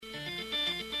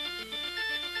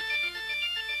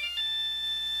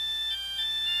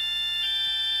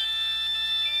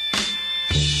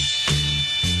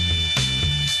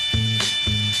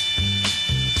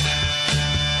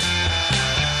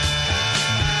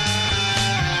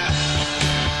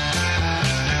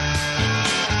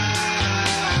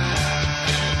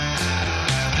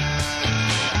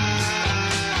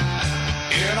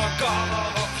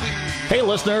Hey,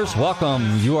 listeners,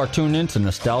 welcome. You are tuned in to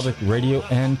Nostalgic Radio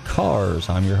and Cars.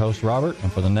 I'm your host, Robert,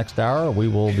 and for the next hour, we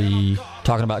will be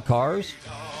talking about cars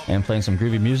and playing some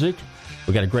groovy music.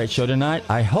 We got a great show tonight.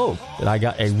 I hope that I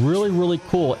got a really, really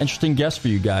cool, interesting guest for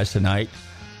you guys tonight.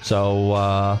 So,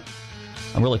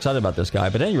 I'm really excited about this guy.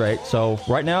 But at any rate, so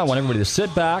right now, I want everybody to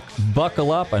sit back,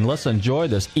 buckle up, and let's enjoy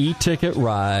this e-ticket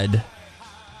ride.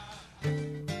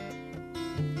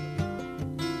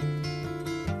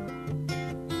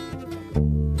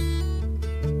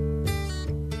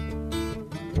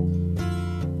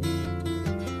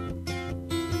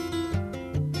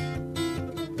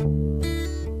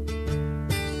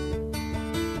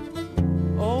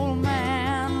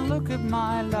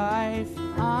 My life,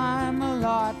 I'm a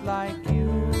lot like you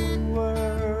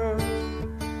were.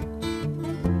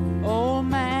 Oh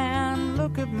man,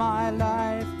 look at my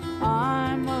life,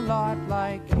 I'm a lot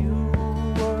like you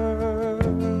were.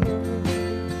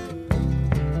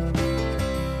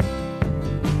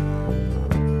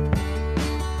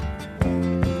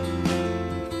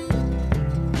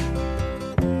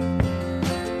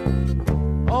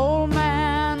 Oh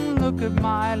man, look at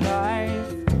my life,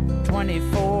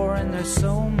 24 and there's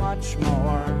so much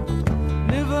more.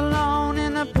 Live alone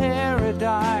in a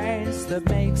paradise that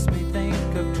makes me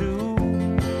think of two.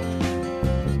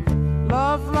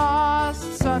 Love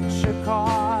lost, such a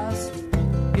cost.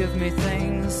 Give me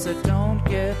things that don't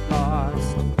get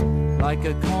lost, like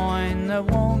a coin that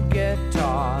won't get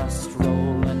tossed,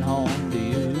 rolling home to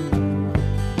you.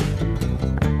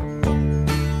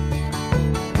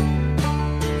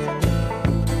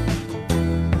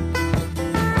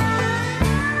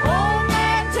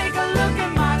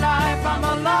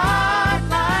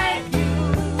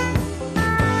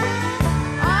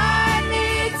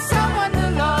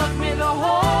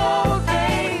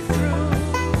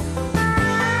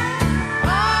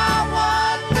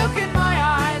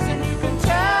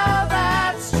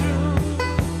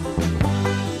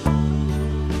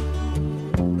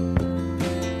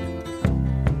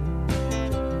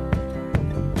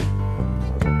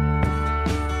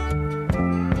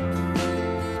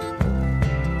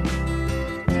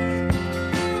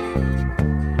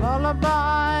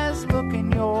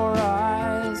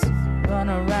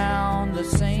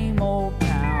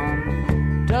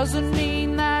 Doesn't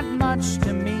mean that much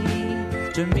to me,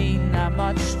 to mean that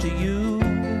much to you.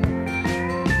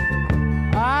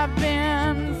 I've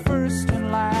been first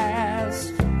and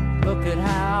last, look at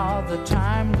how the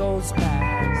time goes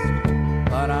past,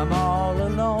 but I'm all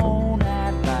alone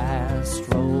at last,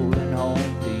 rolling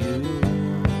home to you.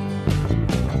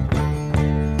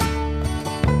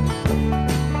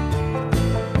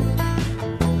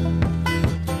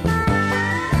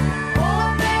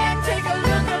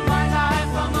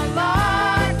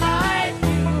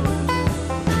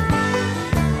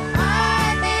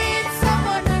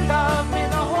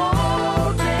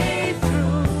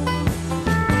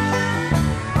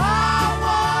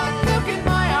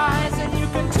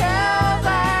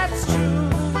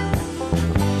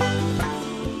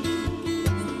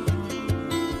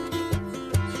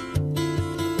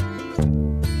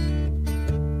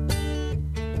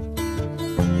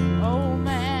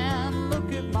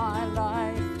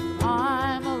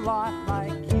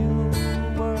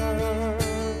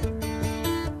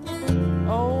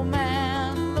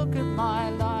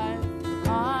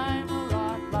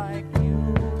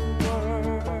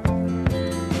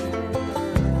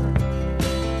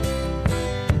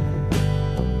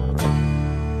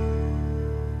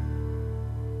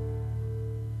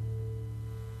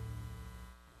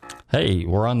 Hey,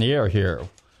 we're on the air here.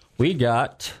 We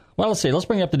got, well, let's see. Let's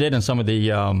bring you up to date on some of the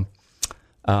events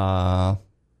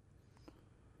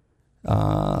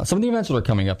that are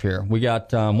coming up here. We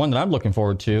got one that I'm looking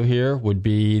forward to here would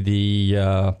be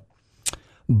the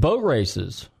boat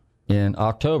races in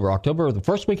October. The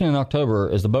first weekend in October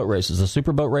is the boat races, the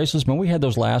super boat races. When we had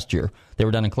those last year, they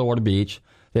were done in Clearwater Beach.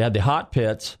 They had the hot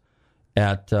pits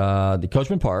at the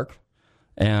Coachman Park.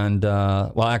 And,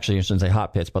 well, actually, I shouldn't say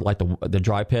hot pits, but like the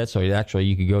dry pits. So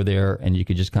you could go there and you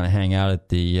could just kind of hang out at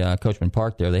the Coachman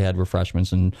Park there. They had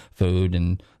refreshments and food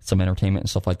and some entertainment and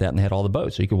stuff like that. And they had all the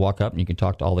boats. So you could walk up and you could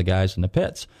talk to all the guys in the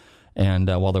pits. And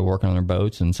while they're working on their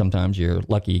boats, and sometimes you're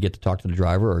lucky you get to talk to the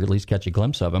driver or at least catch a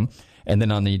glimpse of him. And then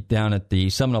down at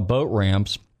the Seminole boat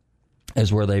ramps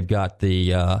is where they've got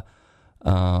the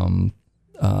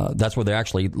that's where they're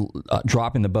actually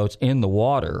dropping the boats in the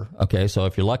water. Okay, so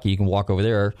if you're lucky, you can walk over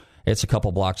there. It's a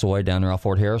couple blocks away down there off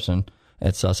Fort Harrison.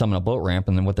 It's Seminole boat ramp,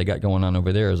 and then what they got going on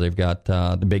over there is they've got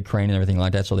the big crane and everything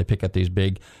like that. So they pick up these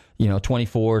big,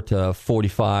 24 to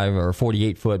 45 or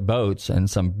 48 foot boats and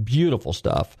some beautiful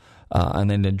stuff. and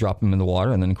then they drop them in the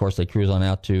water, and then, of course, they cruise on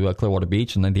out to Clearwater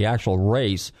Beach, and then the actual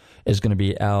race is going to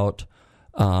be out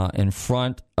in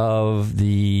front of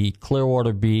the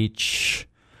Clearwater Beach,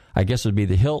 I guess it would be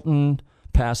the Hilton,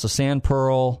 past the Sand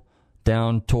Pearl,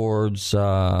 down towards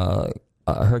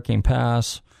Hurricane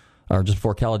Pass, or just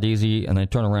before Caladesi, and they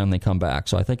turn around and they come back.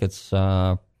 So I think it's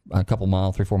a couple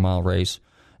mile, 3-4 mile race.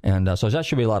 And so that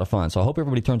should be a lot of fun. So I hope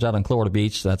everybody turns out on Clearwater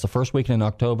Beach. That's the first weekend in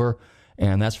October,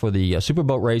 and that's for the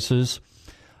superboat races.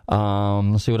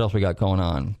 Let's see what else we got going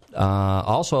on.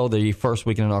 Also, the first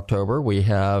weekend in October, we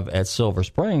have at Silver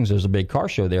Springs, there's a big car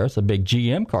show there. It's a big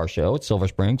GM car show at Silver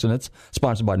Springs, and it's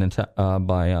sponsored by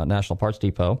National Parts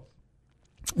Depot.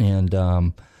 And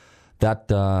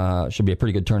that should be a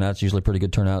pretty good turnout. It's usually a pretty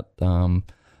good turnout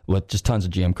with just tons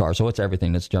of GM cars. So it's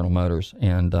everything that's General Motors.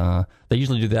 And they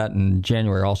usually do that in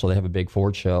January also. They have a big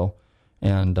Ford show.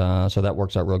 And so that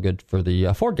works out real good for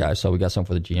the Ford guys. So we got some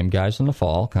for the GM guys in the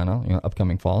fall, kind of,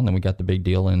 upcoming fall. And then we got the big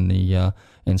deal in the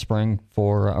in spring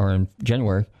or in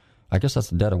January. I guess that's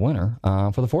the dead of winter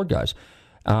for the Ford guys.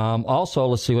 Also,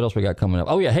 let's see what else we got coming up.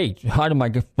 Oh, yeah. Hey, hi to my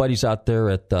buddies out there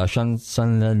at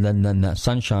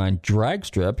Sunshine Drag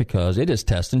Strip, because it is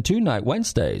Test and 2 night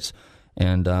Wednesdays.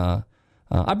 And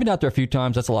I've been out there a few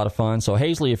times. That's a lot of fun. So,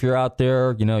 Hazley, if you're out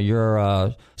there,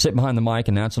 you're sitting behind the mic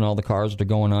announcing all the cars that are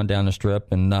going on down the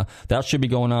strip. And that should be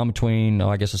going on between,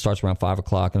 I guess it starts around 5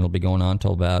 o'clock, and it'll be going on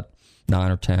until about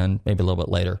 9 or 10, maybe a little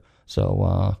bit later.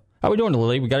 So, how are we doing,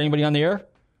 Lily? We got anybody on the air?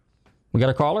 We got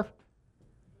a caller?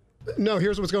 No,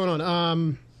 here's what's going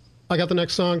on. I got the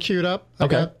next song queued up. I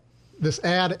got this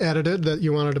ad edited that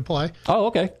you wanted to play. Oh,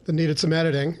 okay. That needed some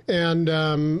editing. And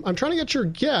I'm trying to get your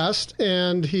guest,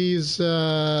 and he's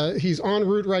en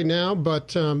route right now,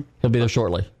 but... he'll be there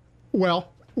shortly.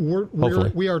 Well,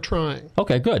 we are trying.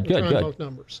 Okay, good. Both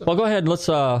numbers. So. Well, go ahead. Let's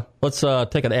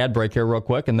take an ad break here real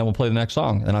quick, and then we'll play the next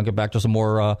song. And I'll get back to some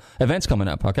more events coming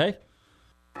up, okay?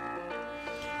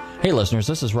 Hey, listeners,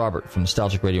 this is Robert from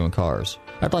Nostalgic Radio and Cars.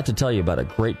 I'd like to tell you about a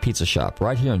great pizza shop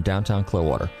right here in downtown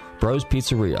Clearwater, Bros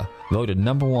Pizzeria, voted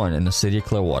 #1 in the city of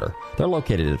Clearwater. They're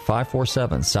located at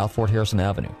 547 South Fort Harrison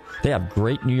Avenue. They have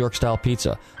great New York-style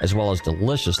pizza, as well as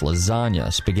delicious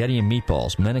lasagna, spaghetti and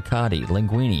meatballs, manicotti,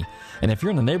 linguine. And if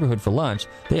you're in the neighborhood for lunch,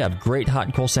 they have great hot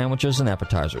and cold sandwiches and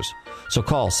appetizers. So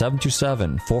call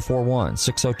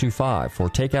 727-441-6025 for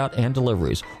takeout and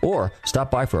deliveries, or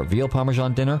stop by for a veal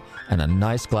parmesan dinner and a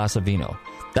nice glass of vino.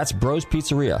 That's Bros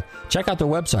Pizzeria. Check out their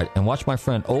website and watch my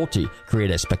friend Olti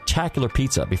create a spectacular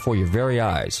pizza before your very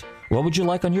eyes. What would you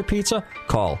like on your pizza?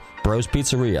 Call Bros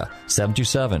Pizzeria,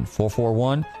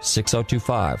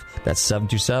 727-441-6025. That's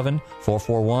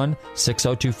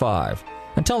 727-441-6025.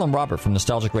 And tell them Robert from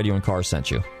Nostalgic Radio and Cars sent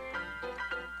you.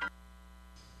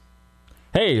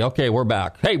 Hey, okay, we're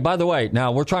back. Hey, by the way,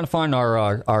 now we're trying to find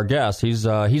our guest. He's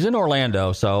in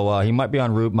Orlando, so he might be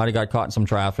en route, might have got caught in some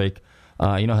traffic.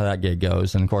 You know how that gig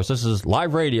goes. And, of course, this is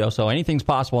live radio, so anything's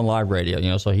possible in live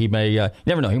radio. So he may, you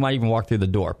never know, he might even walk through the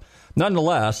door.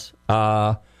 Nonetheless,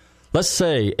 let's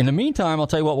say, in the meantime, I'll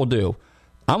tell you what we'll do.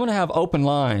 I'm going to have open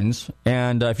lines,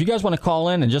 and if you guys want to call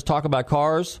in and just talk about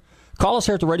cars, call us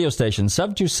here at the radio station,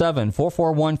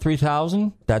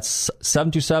 727-441-3000. That's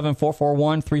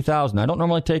 727-441-3000. I don't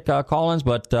normally take call-ins,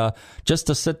 but just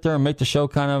to sit there and make the show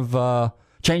kind of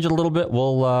change it a little bit,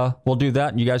 we'll do that,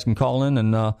 and you guys can call in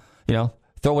and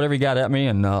throw whatever you got at me,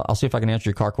 and I'll see if I can answer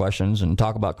your car questions and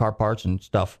talk about car parts and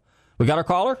stuff. We got our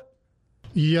caller?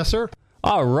 Yes, sir.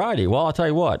 All righty. Well, I'll tell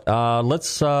you what.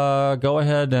 Let's go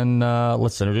ahead and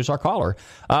let's introduce our caller.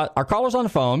 Our caller's on the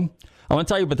phone. I want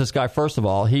to tell you about this guy, first of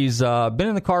all. He's been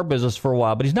in the car business for a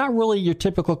while, but he's not really your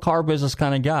typical car business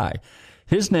kind of guy.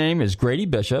 His name is Grady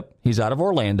Bishop. He's out of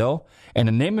Orlando, and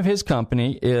the name of his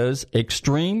company is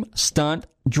Extreme Stunt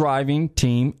Driving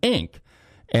Team, Inc.,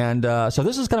 and so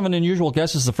this is kind of an unusual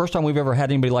guest. This is the first time we've ever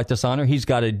had anybody like this on here. He's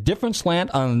got a different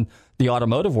slant on the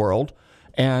automotive world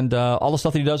and all the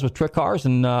stuff that he does with trick cars.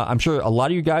 And I'm sure a lot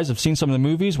of you guys have seen some of the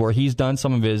movies where he's done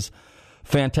some of his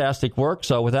fantastic work.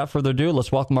 So without further ado,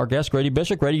 let's welcome our guest, Grady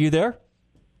Bishop. Grady, you there?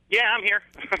 Yeah, I'm here.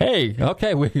 Hey,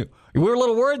 okay. We were a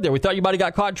little worried there. We thought you might have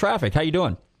got caught in traffic. How you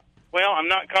doing? Well, I'm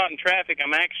not caught in traffic.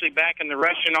 I'm actually backing the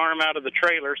Russian arm out of the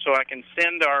trailer so I can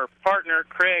send our partner,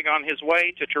 Craig, on his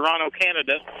way to Toronto,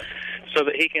 Canada, so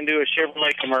that he can do a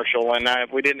Chevrolet commercial. And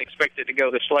we didn't expect it to go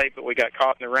this late, but we got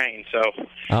caught in the rain. So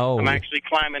I'm actually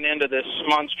climbing into this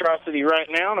monstrosity right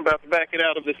now and about to back it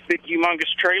out of this big,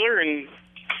 humongous trailer and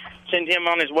send him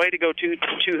on his way to go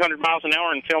 200 miles an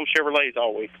hour and film Chevrolets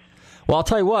all week. Well, I'll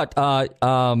tell you what,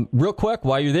 real quick,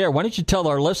 while you're there, why don't you tell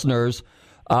our listeners,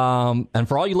 and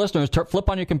for all you listeners, flip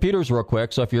on your computers real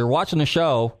quick. So if you're watching the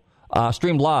show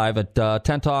streamed live at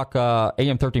 10 Talk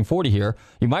AM 1340 here.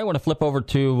 You might want to flip over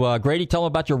to Grady. Tell them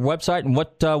about your website and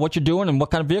what you're doing and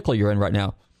what kind of vehicle you're in right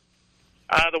now.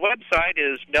 The website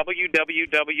is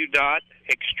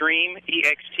www.extreme,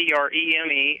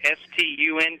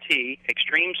 EXTREMESTUNT,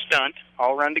 extremestunt,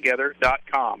 all run together,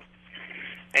 .com.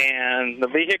 And the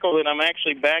vehicle that I'm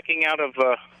actually backing out of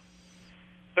a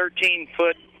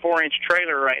 13-foot, 4-inch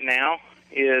trailer right now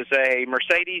is a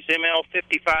Mercedes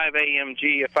ML55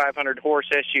 AMG, a 500-horse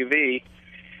SUV.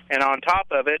 And on top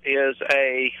of it is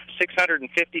a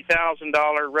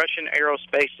 $650,000 Russian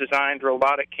Aerospace-designed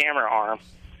robotic camera arm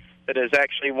that has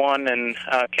actually won an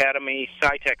Academy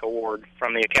SciTech Award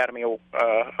from the Academy of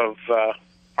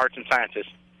Arts and Sciences.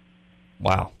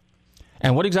 Wow.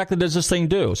 And what exactly does this thing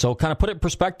do? So kind of put it in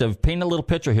perspective, paint a little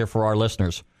picture here for our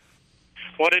listeners.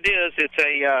 What it is, it's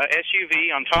a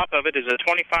SUV. On top of it is a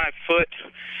 25-foot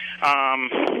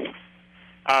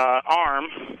arm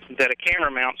that a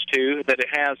camera mounts to, that it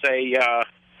has a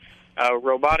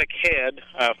robotic head,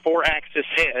 a 4-axis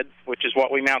head, which is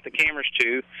what we mount the cameras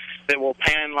to, that will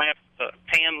pan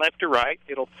left to right.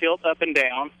 It'll tilt up and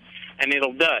down, and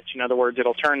it'll Dutch. In other words,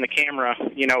 it'll turn the camera,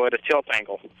 at a tilt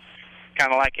angle.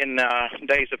 Kind of like in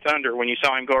Days of Thunder, when you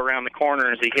saw him go around the corner,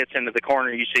 and as he hits into the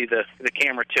corner, you see the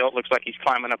camera tilt. Looks like he's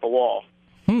climbing up a wall.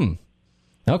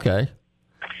 Okay.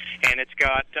 And it's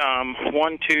got 7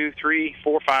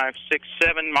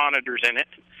 monitors in it,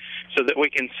 so that we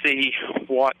can see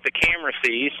what the camera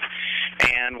sees.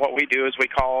 And what we do is we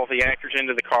call the actors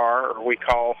into the car, or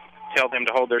tell them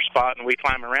to hold their spot, and we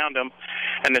climb around them.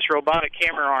 And this robotic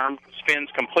camera arm spins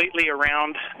completely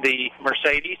around the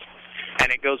Mercedes, and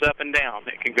it goes up and down.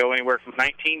 It can go anywhere from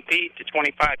 19 feet to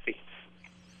 25 feet.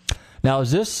 Now,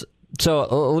 is this... So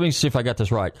let me see if I got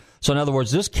this right. So in other words,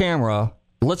 this camera,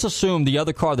 let's assume the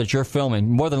other car that you're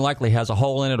filming more than likely has a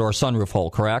hole in it or a sunroof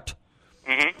hole, correct?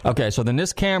 Mm-hmm. Okay, so then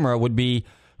this camera would be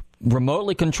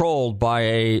remotely controlled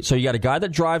by so you got a guy that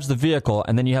drives the vehicle,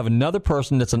 and then you have another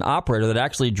person that's an operator that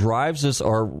actually drives this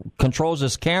or controls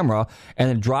this camera, and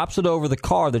then drops it over the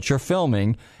car that you're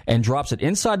filming and drops it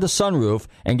inside the sunroof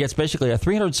and gets basically a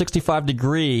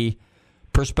 365-degree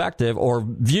perspective or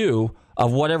view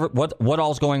of what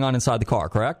all's going on inside the car,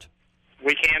 correct?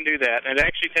 We can do that. It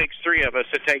actually takes 3 of us.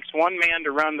 It takes one man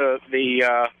to run the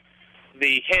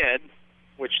head,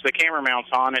 which the camera mounts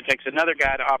on. It takes another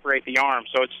guy to operate the arm.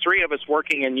 So it's 3 of us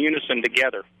working in unison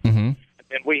together. Mm-hmm.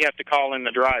 And we have to call in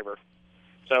the driver.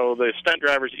 So the stunt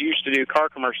drivers that used to do car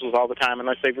commercials all the time,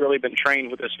 unless they've really been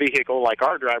trained with this vehicle like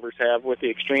our drivers have with the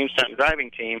Extreme Stunt Driving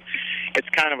Team, it's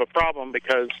kind of a problem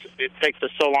because it takes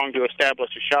us so long to establish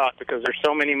a shot because there's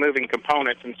so many moving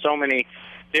components and so many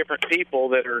different people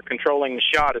that are controlling the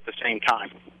shot at the same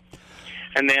time.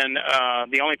 And then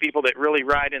the only people that really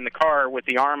ride in the car with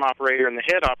the arm operator and the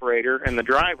head operator and the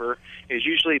driver is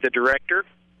usually the director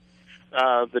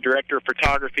of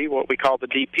photography, what we call the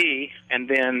DP, and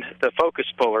then the focus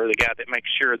puller, the guy that makes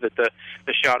sure that the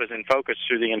shot is in focus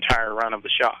through the entire run of the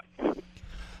shot.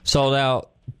 So now,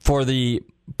 for the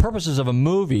purposes of a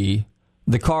movie,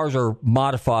 the cars are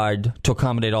modified to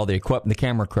accommodate all the equipment, the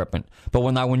camera equipment. But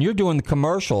when you're doing the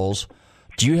commercials,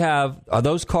 are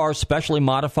those cars specially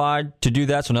modified to do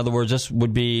that? So in other words, this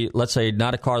would be, let's say,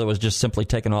 not a car that was just simply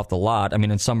taken off the lot. I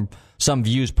mean, in some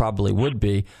views probably would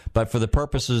be, but for the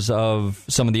purposes of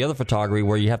some of the other photography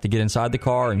where you have to get inside the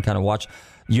car and kind of watch,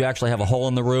 you actually have a hole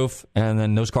in the roof, and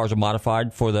then those cars are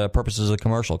modified for the purposes of the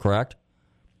commercial, correct?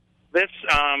 That's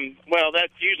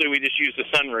usually we just use the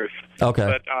sunroof. Okay.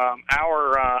 But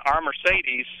our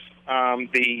Mercedes,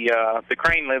 the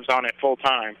crane lives on it full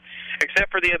time. Except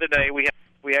for the other day, we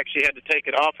actually had to take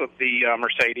it off of the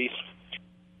Mercedes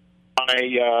on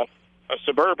a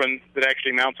Suburban that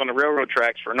actually mounts on the railroad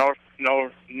tracks for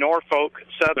Norfolk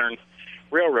Southern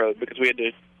Railroad because we had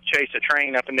to chase a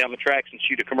train up and down the tracks and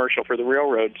shoot a commercial for the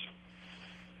railroads.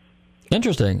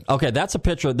 Interesting. Okay, that's a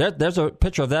picture. There's a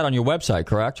picture of that on your website,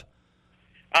 correct?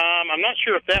 I'm not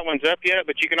sure if that one's up yet,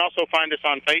 but you can also find us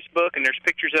on Facebook, and there's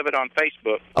pictures of it on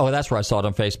Facebook. Oh, that's where I saw it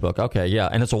on Facebook. Okay, yeah.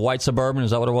 And it's a white Suburban,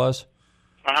 is that what it was?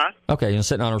 Uh-huh. Okay, you're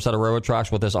sitting on a set of railroad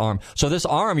tracks with this arm. So this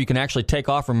arm you can actually take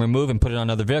off and remove and put it on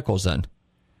other vehicles then?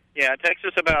 Yeah, it takes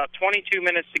us about 22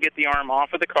 minutes to get the arm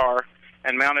off of the car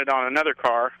and mount it on another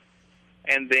car.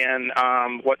 And then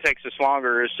what takes us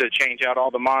longer is to change out all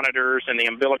the monitors and the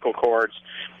umbilical cords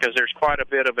because there's quite a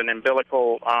bit of an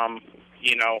umbilical,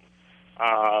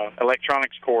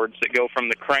 electronics cords that go from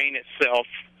the crane itself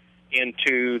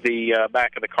into the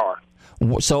back of the car.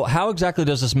 So how exactly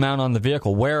does this mount on the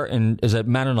vehicle? Is it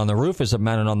mounted on the roof? Is it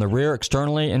mounted on the rear,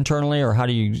 externally, internally, or how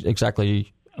do you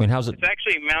exactly I mean, how's it? It's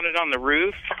actually mounted on the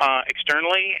roof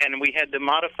externally, and we had to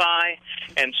modify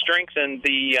and strengthen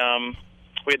the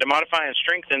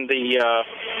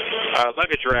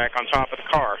luggage rack on top of the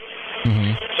car.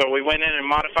 Mm-hmm. So we went in and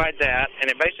modified that, and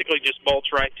it basically just bolts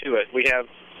right to it. We have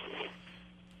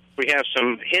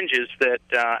some hinges that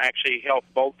actually help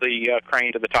bolt the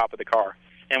crane to the top of the car,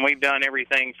 and we've done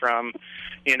everything from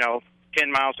 10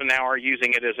 miles an hour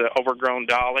using it as an overgrown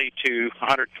dolly to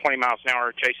 120 miles an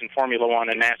hour chasing Formula One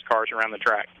and NASCARs around the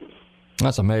track.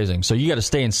 That's amazing. So you got to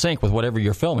stay in sync with whatever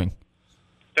you're filming.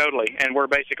 Totally, and we're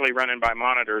basically running by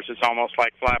monitors. It's almost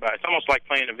like flyby. It's almost like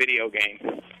playing a video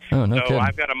game. Oh, no so kidding.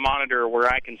 I've got a monitor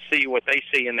where I can see what they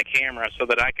see in the camera, so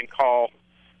that I can call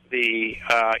the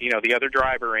the other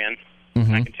driver in.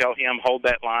 Mm-hmm. I can tell him, hold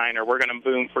that line, or we're going to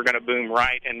boom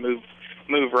right and move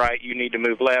right. You need to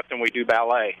move left, and we do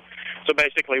ballet. So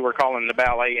basically, we're calling the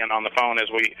ballet in on the phone as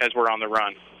we're on the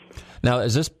run. Now,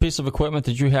 is this piece of equipment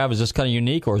that you have, is this kind of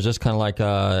unique, or is this kind of like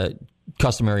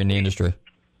customary in the industry?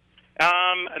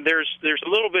 There's a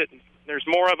little bit. There's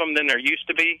more of them than there used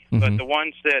to be, mm-hmm. but the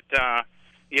ones that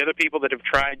the other people that have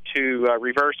tried to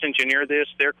reverse engineer this,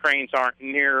 their cranes aren't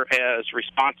near as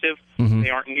responsive. Mm-hmm. They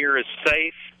aren't near as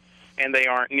safe, and they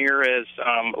aren't near as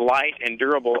light and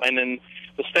durable. And then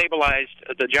the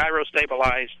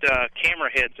gyro-stabilized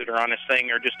camera heads that are on this thing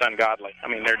are just ungodly. I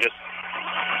mean,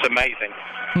 it's amazing.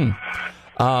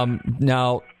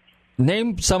 Now,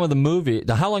 name some of the movie.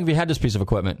 Now, how long have you had this piece of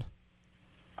equipment?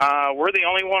 We're the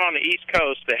only one on the East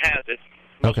Coast that has it.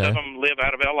 Most of them live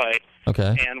out of L.A.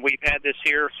 Okay. And we've had this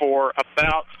here for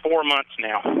about 4 months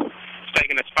now. It's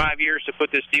taken us 5 years to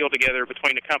put this deal together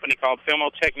between a company called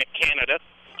Filmotechnic Canada,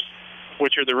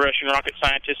 which are the Russian rocket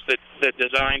scientists that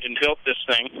designed and built this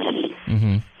thing.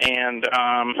 Mm-hmm. And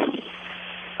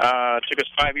it took us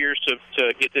 5 years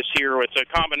to get this here. It's a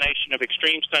combination of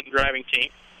extreme stunt driving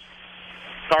team,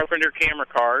 Carpenter camera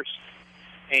cars,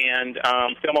 and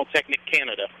Filmotechnic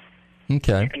Canada.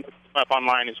 Okay. You can look them up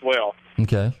online as well.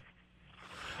 Okay.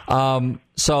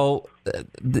 So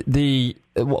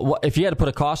if you had to put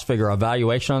a cost figure, a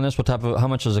valuation on this, how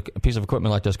much does a piece of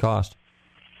equipment like this cost?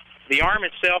 The arm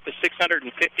itself is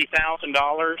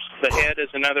 $650,000. The head is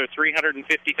another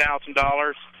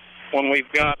 $350,000. When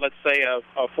we've got, let's say, a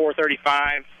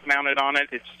 435 mounted on it,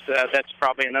 that's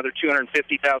probably another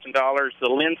 $250,000. The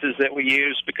lenses that we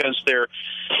use, because they're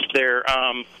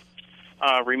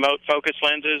remote focus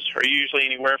lenses, are usually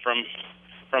anywhere from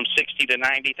 $60,000 to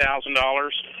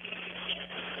 $90,000.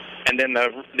 And then the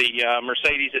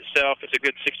Mercedes itself is a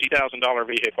good $60,000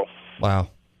 vehicle. Wow.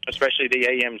 Especially the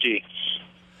AMG.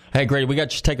 Hey, Grady, we got to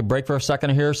just take a break for a second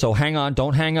here, so hang on.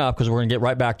 Don't hang up, because we're going to get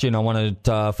right back to you. And I want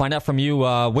to find out from you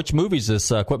which movies this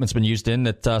equipment's been used in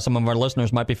that some of our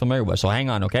listeners might be familiar with. So hang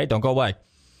on, okay? Don't go away.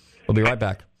 We'll be right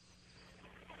back.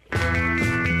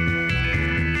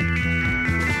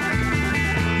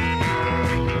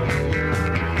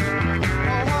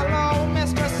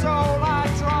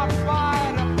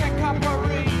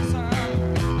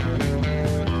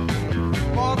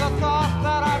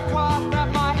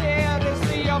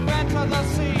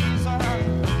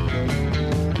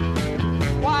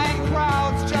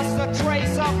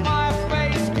 Trace of my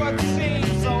face could seem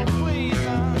so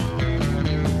pleasing.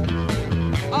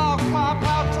 I'll pop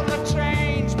out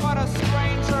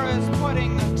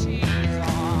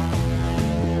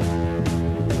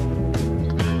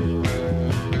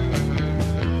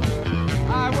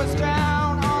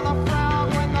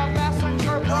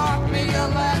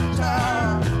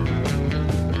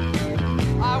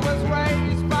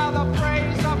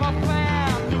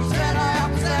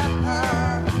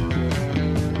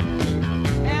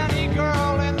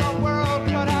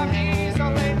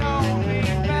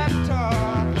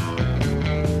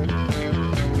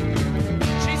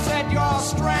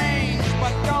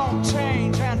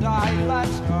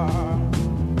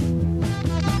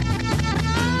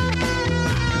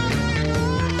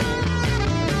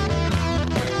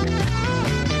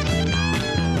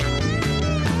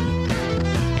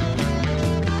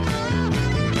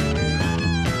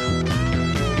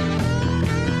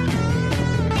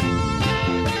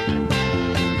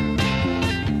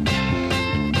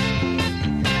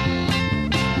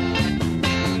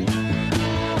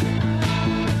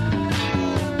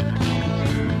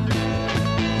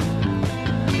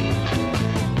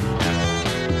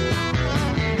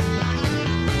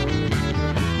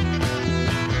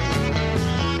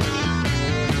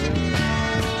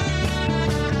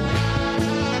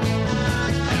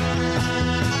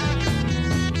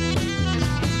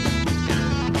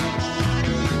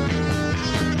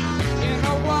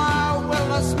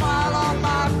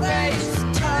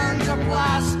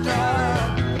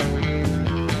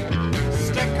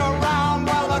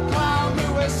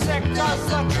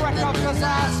a trek of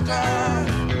disaster.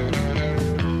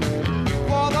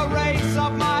 For the race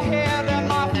of my head and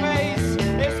my face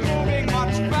is moving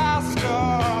much faster.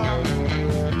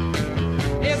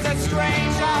 Is it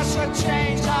strange I should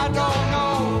change? I don't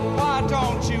know. Why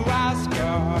don't you ask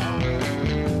her?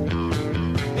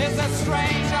 Is it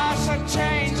strange I should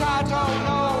change? I don't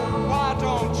know. Why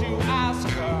don't you ask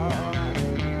her?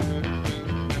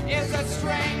 Is it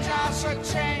strange I should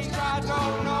change? I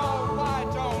don't know. Why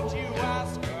don't you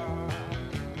ask her?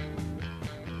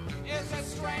 Is it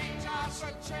strange I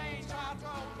should change? I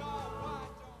don't know. Why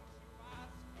don't you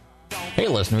ask her? Hey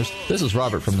listeners, this is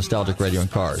Robert from Nostalgic Radio and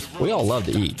Cars. We all love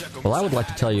to eat. Well, I would like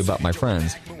to tell you about my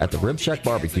friends at the Rib Shack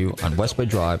Barbecue on West Bay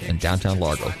Drive in downtown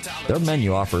Largo. Their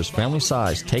menu offers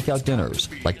family-sized takeout dinners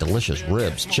like delicious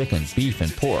ribs, chicken, beef,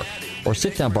 and pork, or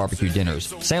sit-down barbecue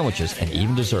dinners, sandwiches, and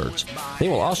even desserts. They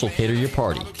will also cater your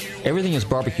party. Everything is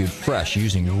barbecued fresh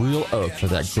using real oak for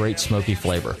that great smoky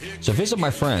flavor. So visit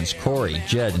my friends Corey,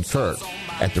 Jed, and Kurt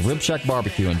at the Rib Shack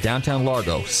Barbecue in downtown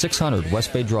Largo, 600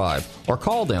 West Bay Drive, or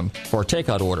call them for a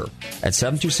takeout order at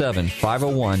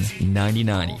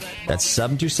 727-501-9090. That's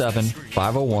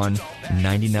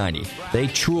 727-501-9090. They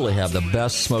truly have the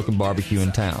best smoking barbecue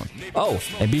in town. Oh,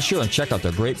 and be sure and check out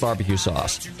their great barbecue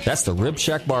sauce. That's the Rib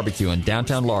Shack Barbecue in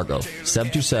downtown Largo,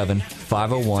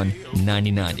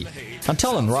 727-501-9090. I'm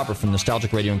telling Robert from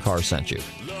Nostalgic Radio and Cars sent you.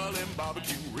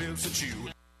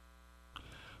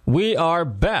 We are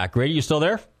back. Grady, you still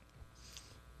there?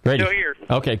 Grady. Still here.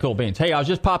 Okay, cool beans. Hey, I was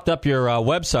just popped up your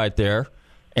website there,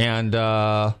 and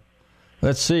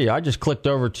let's see. I just clicked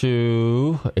over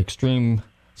to Extreme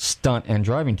Stunt and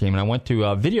Driving Team, and I went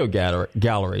to Video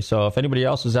Gallery. So if anybody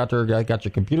else is out there, got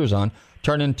your computers on,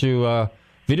 turn into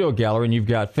Video Gallery, and you've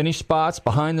got finished spots,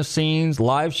 behind the scenes,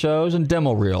 live shows, and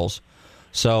demo reels.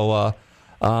 So,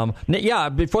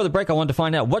 before the break, I wanted to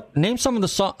find out name some of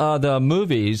the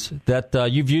movies that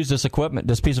you've used this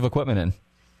piece of equipment in,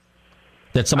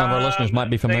 that some of our listeners might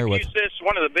be familiar with.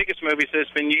 One of the biggest movies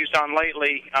that's been used on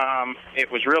lately,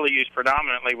 it was really used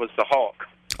predominantly, was The Hulk.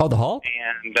 Oh, The Hulk?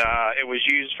 And it was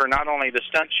used for not only the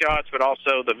stunt shots, but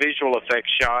also the visual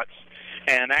effects shots.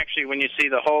 And actually, when you see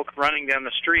the Hulk running down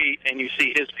the street and you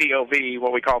see his POV,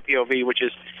 what we call POV, which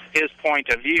is his point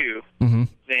of view,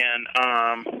 then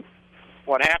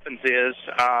what happens is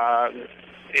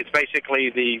it's basically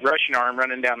the Russian arm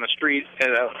running down the street at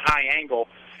a high angle,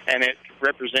 and it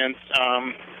represents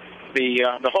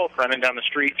the Hulk running down the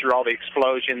street through all the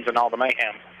explosions and all the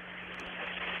mayhem.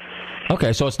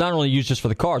 Okay, so it's not only used just for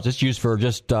the cars; it's used for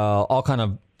just all kind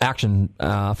of action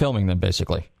filming, then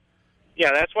basically.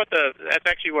 Yeah, that's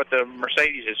actually what the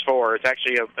Mercedes is for. It's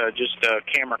actually just a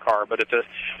camera car, but it's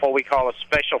what we call a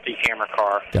specialty camera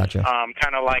car. Gotcha.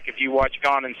 Kind of like if you watch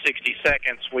Gone in 60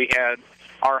 Seconds, we had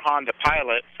our Honda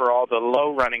Pilot for all the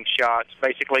low-running shots.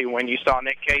 Basically, when you saw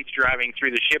Nick Cage driving through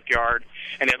the shipyard,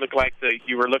 and it looked like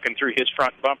you were looking through his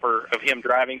front bumper of him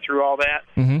driving through all that.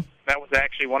 That was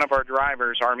actually one of our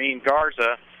drivers, Armin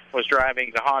Garza, was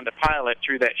driving the Honda Pilot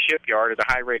through that shipyard at a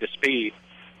high rate of speed.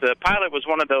 The Pilot was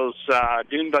one of those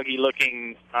dune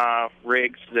buggy-looking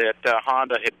rigs that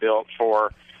Honda had built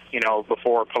for,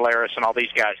 before Polaris and all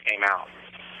these guys came out.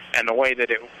 And the way that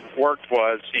it worked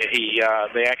was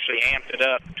they actually amped it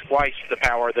up twice the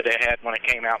power that it had when it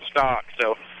came out stock.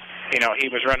 So, he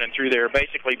was running through there,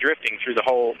 basically drifting through the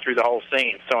whole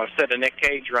scene. So instead of Nick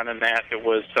Cage running that, it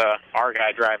was our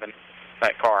guy driving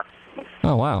that car.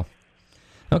 Oh wow.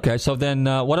 Okay, so then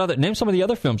name some of the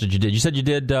other films that you did. You said you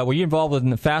did, were you involved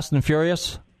in Fast and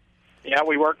Furious? Yeah,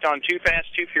 we worked on Too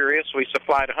Fast, Too Furious. We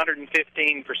supplied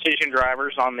 115 precision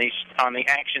drivers on the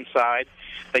action side.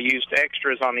 They used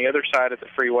extras on the other side of the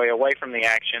freeway away from the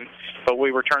action, but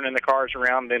we were turning the cars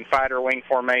around in fighter wing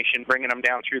formation, bringing them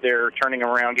down through there, turning them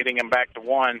around, getting them back to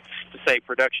one to save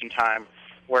production time,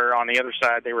 where on the other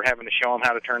side they were having to show them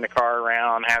how to turn the car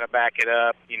around, how to back it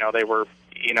up. They were,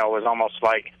 it was almost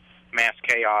like mass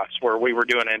chaos, where we were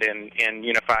doing it in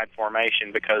unified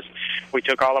formation, because we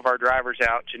took all of our drivers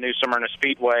out to New Smyrna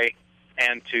Speedway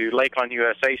and to Lakeland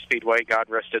USA Speedway, God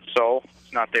rest its soul.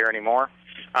 It's not there anymore.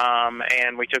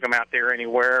 And we took them out there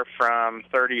anywhere from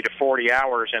 30 to 40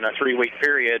 hours in a 3-week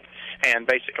period, and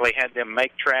basically had them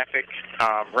make traffic,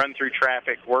 run through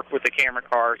traffic, work with the camera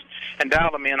cars, and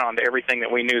dial them in onto everything that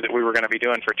we knew that we were going to be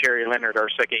doing for Terry Leonard, our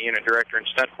second unit director and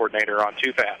stunt coordinator on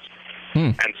Too Fast.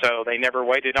 And so they never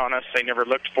waited on us. They never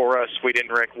looked for us. We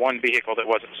didn't wreck one vehicle that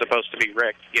wasn't supposed to be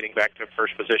wrecked, getting back to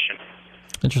first position.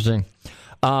 Interesting.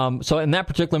 So in that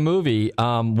particular movie,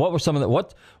 what were some of the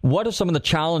what are some of the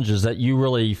challenges that you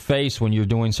really face when you're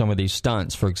doing some of these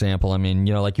stunts? For example, I mean,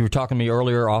 like you were talking to me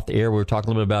earlier off the air, we were talking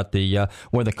a little bit about the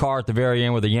where the car at the very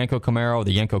end, where the Yenko Camaro,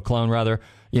 the Yenko clone rather,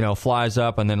 flies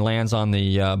up and then lands on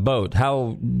the boat.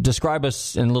 Describe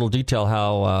us in little detail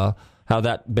how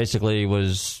that basically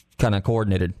was kind of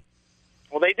coordinated.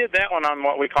 Well, they did that one on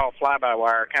what we call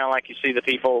fly-by-wire, kind of like you see the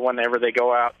people whenever they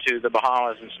go out to the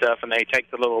Bahamas and stuff, and they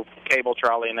take the little cable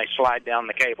trolley and they slide down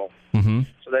the cable. Mm-hmm.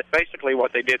 So that's basically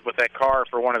what they did with that car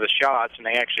for one of the shots, and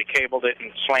they actually cabled it and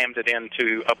slammed it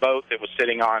into a boat that was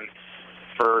sitting on,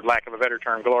 for lack of a better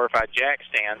term, glorified jack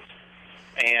stands,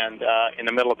 and in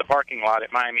the middle of the parking lot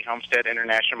at Miami Homestead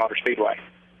International Motor Speedway.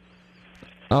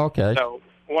 Okay. So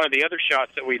one of the other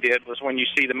shots that we did was when you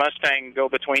see the Mustang go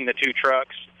between the two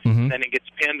trucks, mm-hmm. then it gets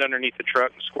pinned underneath the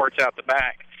truck and squirts out the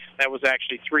back. That was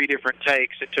actually 3 different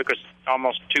takes. It took us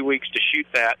almost 2 weeks to shoot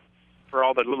that for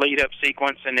all the lead-up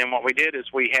sequence. And then what we did is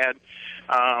we had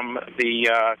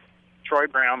Troy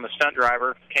Brown, the stunt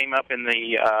driver, came up in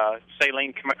the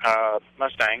Saline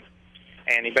Mustang,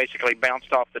 and he basically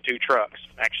bounced off the 2 trucks,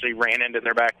 actually ran into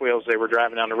their back wheels. They were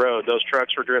driving down the road. Those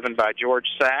trucks were driven by George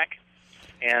Sack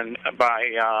and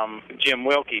by Jim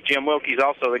Wilkie. Jim Wilkie's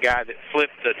also the guy that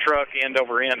flipped the truck end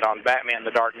over end on Batman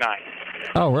the Dark Knight.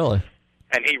 Oh, really?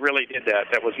 And he really did that.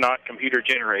 That was not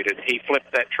computer-generated. He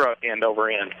flipped that truck end over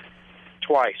end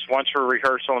twice, once for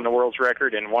rehearsal in the world's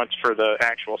record and once for the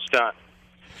actual stunt.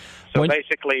 So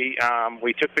basically,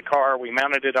 we took the car, we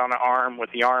mounted it on an arm with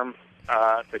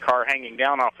the car hanging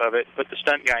down off of it, put the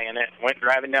stunt guy in it, went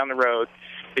driving down the road.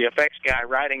 The effects guy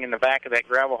riding in the back of that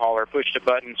gravel hauler pushed a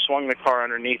button, swung the car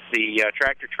underneath the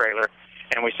tractor trailer,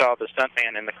 and we saw the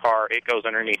stuntman in the car. It goes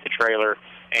underneath the trailer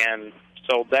and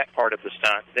sold that part of the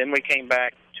stunt. Then we came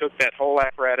back, took that whole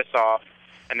apparatus off,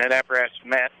 and that apparatus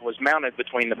was mounted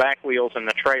between the back wheels and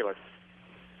the trailer.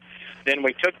 Then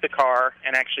we took the car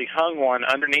and actually hung one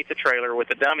underneath the trailer with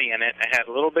a dummy in it and had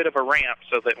a little bit of a ramp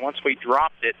so that once we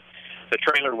dropped it, the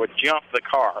trailer would jump the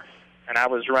car. And I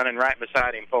was running right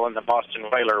beside him pulling the Boston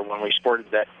Whaler when we squirted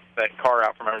that car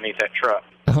out from underneath that truck.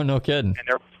 Oh, no kidding.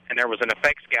 And there was an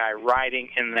effects guy riding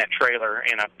in that trailer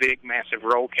in a big, massive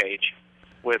roll cage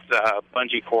with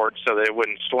bungee cords so that it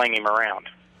wouldn't sling him around.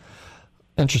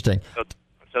 Interesting.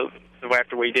 So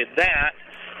after we did that,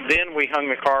 then we hung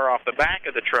the car off the back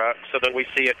of the truck so that we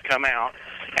see it come out,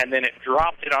 and then it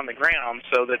dropped it on the ground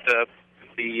so that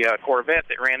the Corvette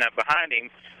that ran up behind him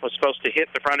was supposed to hit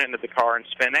the front end of the car and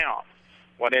spin out.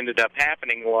 What ended up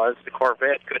happening was the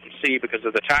Corvette couldn't see because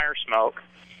of the tire smoke,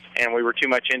 and we were too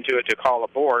much into it to call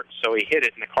abort, so he hit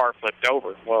it and the car flipped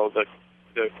over. Well, the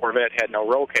Corvette had no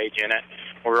roll cage in it.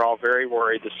 We were all very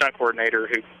worried. The stunt coordinator,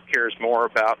 who cares more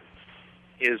about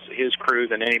his crew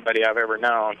than anybody I've ever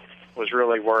known, was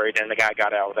really worried, and the guy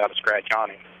got out without a scratch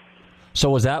on him. So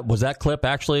was that clip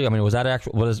actually? I mean, was that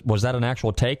an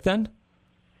actual take then?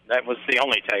 That was the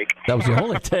only take. That was the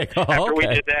only take. Oh, After we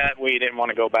okay. did that, we didn't want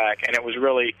to go back, and it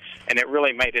really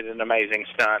made it an amazing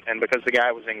stunt. And because the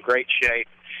guy was in great shape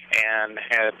and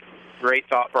had great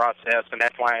thought process, and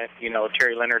that's why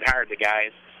Terry Leonard hired the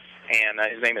guys. And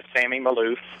his name is Sammy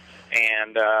Maloof.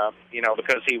 And,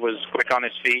 because he was quick on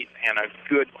his feet and a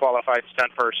good qualified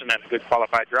stunt person and a good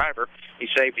qualified driver, he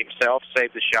saved himself,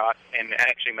 saved the shot, and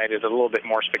actually made it a little bit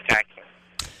more spectacular.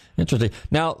 Interesting.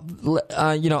 Now,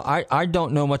 I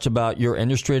don't know much about your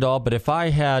industry at all, but if I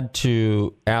had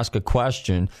to ask a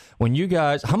question, when you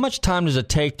guys, how much time does it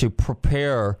take to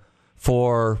prepare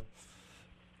for,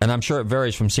 and I'm sure it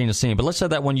varies from scene to scene, but let's say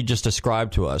that one you just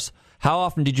described to us. How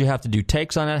often did you have to do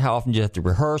takes on it? How often did you have to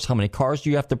rehearse? How many cars do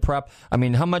you have to prep? I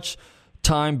mean, how much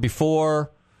time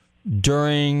before,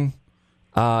 during,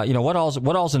 what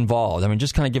all's involved? I mean,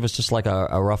 just kind of give us just like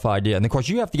a rough idea. And, of course,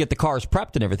 you have to get the cars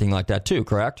prepped and everything like that, too,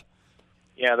 correct?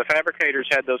 Yeah, the fabricators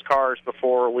had those cars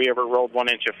before we ever rolled 1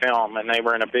 inch of film, and they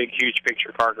were in a big, huge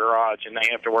picture car garage, and they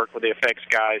have to work with the effects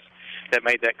guys that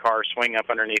made that car swing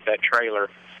up underneath that trailer.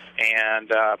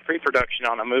 And pre-production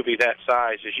on a movie that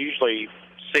size is usually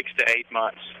 6 to 8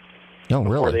 months. Oh,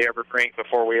 really?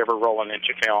 Before we ever roll 1 inch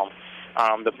of film.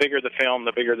 The bigger the film,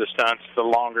 the bigger the stunts, the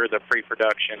longer the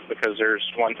pre-production, because there's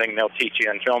one thing they'll teach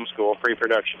you in film school: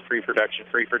 pre-production, pre-production,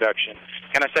 pre-production.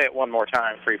 Can I say it one more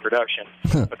time? Pre-production.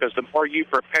 Because the more you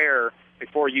prepare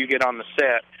before you get on the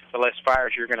set, the less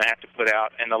fires you're going to have to put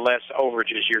out and the less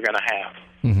overages you're going to have.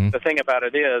 The thing about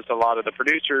it is, a lot of the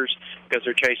producers, because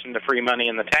they're chasing the free money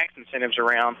and the tax incentives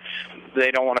around,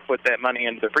 they don't want to put that money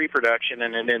into the free production,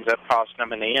 and it ends up costing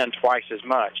them in the end twice as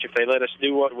much. If they let us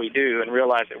do what we do and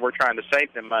realize that we're trying to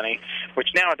save them money, which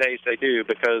nowadays they do,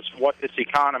 because what this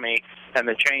economy and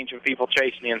the change of people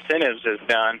chasing the incentives has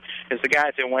done is the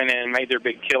guys that went in and made their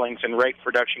big killings and raped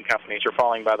production companies are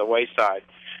falling by the wayside.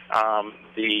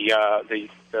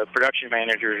 The production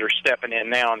managers are stepping in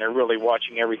now, and they're really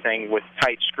watching everything with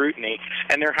tight scrutiny,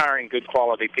 and they're hiring good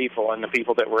quality people, and the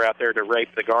people that were out there to rape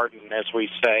the garden, as we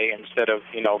say, instead of,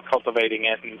 cultivating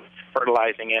it and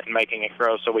fertilizing it and making it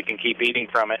grow so we can keep eating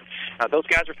from it. Those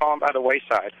guys are falling by the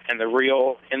wayside, and the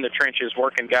real in the trenches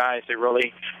working guys that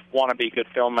really want to be good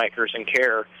filmmakers and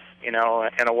care, in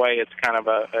a way, it's kind of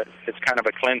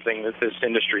a cleansing that this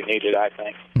industry needed, I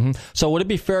think. Mm-hmm. So would it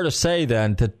be fair to say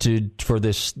then for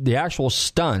the actual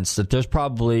stunts that there's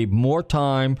probably more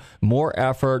time, more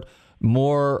effort,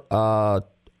 more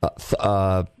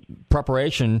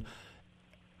preparation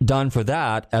done for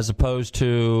that as opposed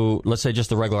to, let's say,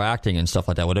 just the regular acting and stuff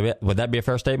like that? Would that be a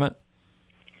fair statement?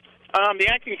 The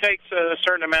acting takes a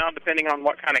certain amount depending on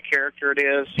what kind of character it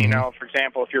is. For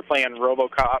example, if you're playing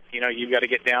RoboCop, you've got to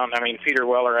get down. Peter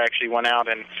Weller actually went out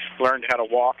and learned how to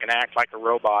walk and act like a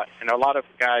robot. A lot of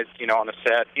guys, on the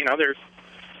set,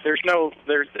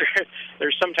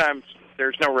 there's sometimes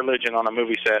there's no religion on a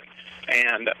movie set.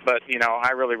 But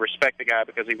I really respect the guy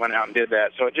because he went out and did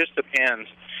that. So it just depends.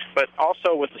 But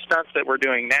also with the stunts that we're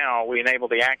doing now, we enable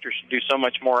the actors to do so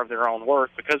much more of their own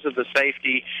work because of the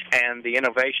safety and the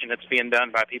innovation that's being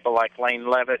done by people like Lane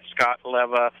Levitt, Scott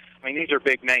Leva. These are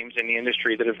big names in the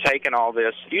industry that have taken all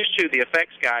this. Used to, the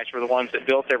effects guys were the ones that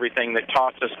built everything, that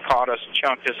taught us, caught us,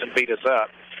 chunked us, and beat us up.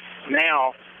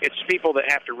 Now, it's people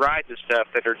that have to ride the stuff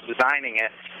that are designing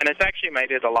it, and it's actually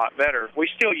made it a lot better. We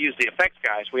still use the effects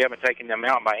guys. We haven't taken them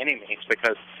out by any means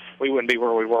because we wouldn't be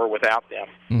where we were without them.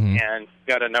 Mm-hmm. And you've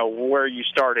got to know where you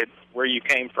started, where you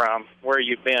came from, where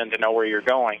you've been to know where you're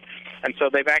going. And so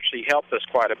they've actually helped us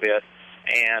quite a bit,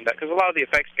 and because a lot of the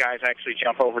effects guys actually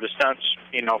jump over to stunts,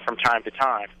 from time to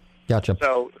time. Gotcha.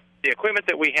 So the equipment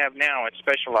that we have now, it's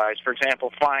specialized. For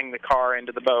example, flying the car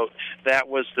into the boat, that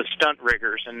was the stunt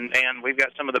riggers. And we've got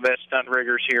some of the best stunt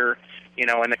riggers here,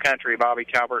 in the country. Bobby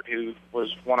Talbert, who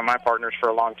was one of my partners for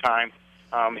a long time,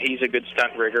 he's a good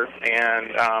stunt rigger.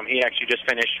 And he actually just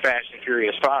finished Fast and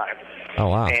Furious 5. Oh,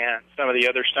 wow. And some of the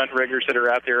other stunt riggers that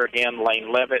are out there, again,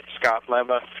 Lane Levitt, Scott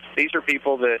Leva, these are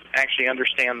people that actually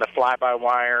understand the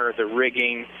fly-by-wire, the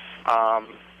rigging,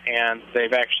 and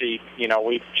they've actually,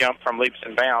 we've jumped from leaps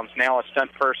and bounds. Now a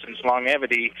stunt person's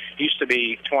longevity used to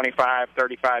be 25,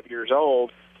 35 years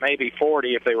old, maybe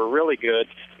 40 if they were really good.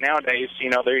 Nowadays,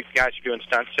 these guys are doing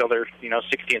stunts till they're,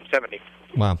 60 and 70.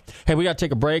 Wow. Hey, we got to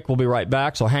take a break. We'll be right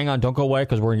back, so hang on. Don't go away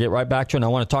because we're going to get right back to you. And I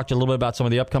want to talk to you a little bit about some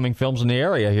of the upcoming films in the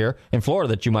area here in Florida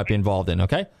that you might be involved in,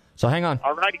 okay? So hang on.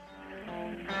 All righty.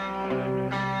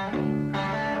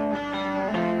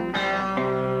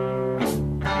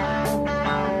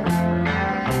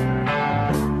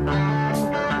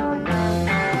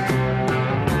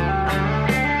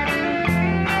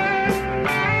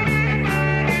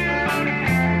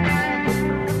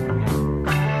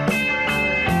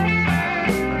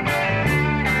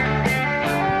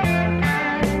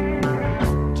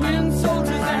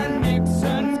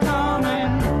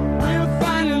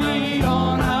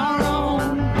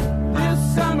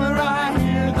 Summer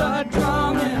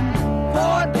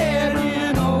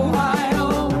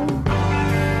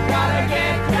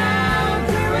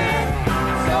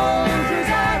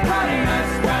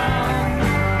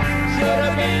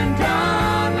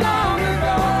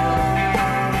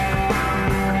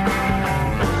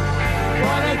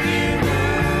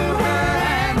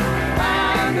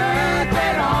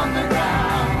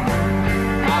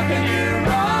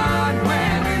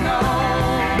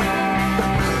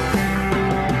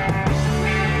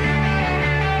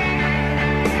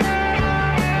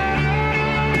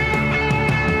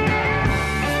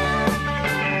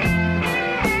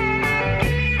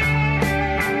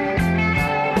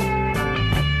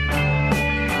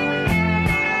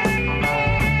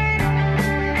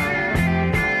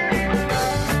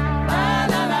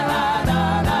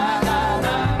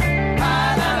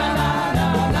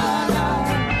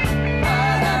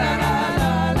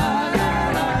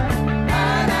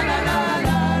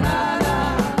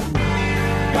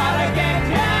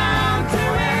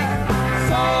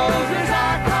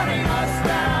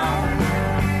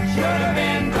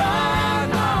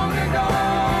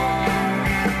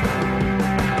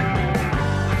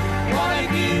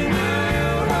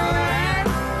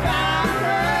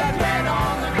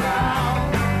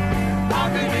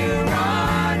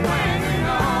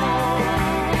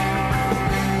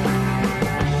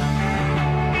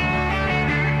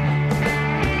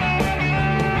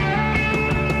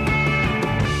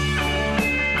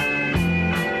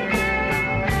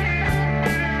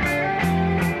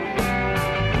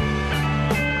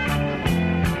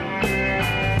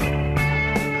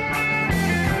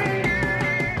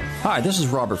Hi, this is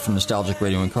Robert from Nostalgic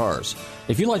Radio and Cars.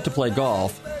 If you like to play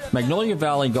golf, Magnolia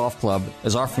Valley Golf Club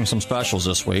is offering some specials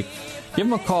this week. Give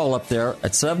them a call up there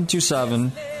at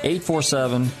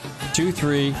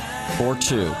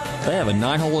 727-847-2342. They have a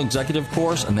 9-hole executive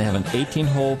course and they have an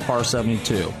 18-hole par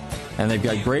 72. And they've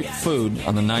got great food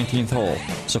on the 19th hole.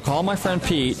 So call my friend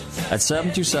Pete at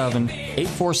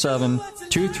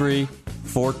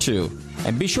 727-847-2342.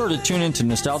 And be sure to tune in to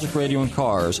Nostalgic Radio and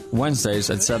Cars Wednesdays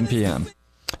at 7 p.m.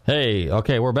 Hey,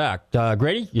 okay, we're back.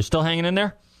 Grady, you still hanging in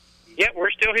there? Yep, we're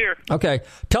still here. Okay.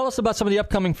 Tell us about some of the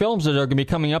upcoming films that are going to be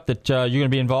coming up that you're going to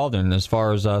be involved in as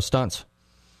far as stunts.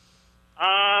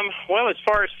 Well, as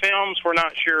far as films, we're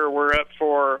not sure. We're up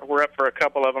for a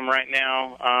couple of them right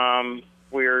now.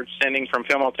 We're sending from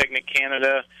Filmotechnic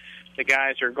Canada. The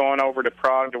guys are going over to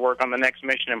Prague to work on the next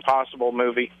Mission Impossible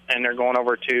movie, and they're going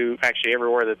over to actually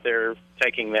everywhere that they're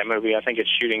taking that movie. I think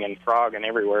it's shooting in Prague and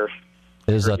everywhere.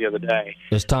 The other day.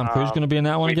 Is Tom Cruise going to be in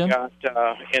that one again? We've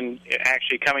got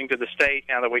actually coming to the state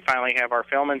now that we finally have our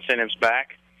film incentives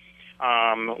back.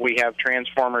 We have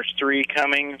Transformers 3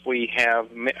 coming. We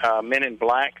have Men in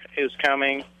Black is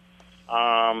coming.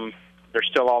 They're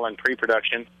still all in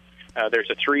pre-production. There's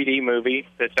a 3D movie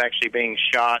that's actually being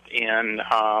shot in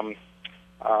a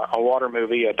water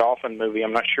movie, a dolphin movie.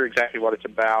 I'm not sure exactly what it's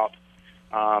about,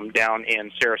 down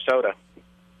in Sarasota.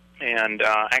 And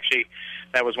actually,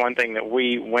 that was one thing that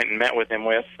we went and met with him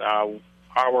with.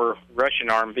 Our Russian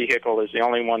arm vehicle is the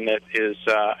only one that is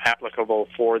applicable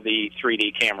for the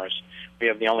 3D cameras. We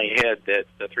have the only head that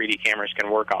the 3D cameras can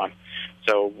work on.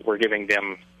 So we're giving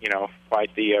them,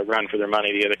 quite the run for their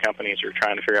money. The other companies are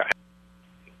trying to figure out how,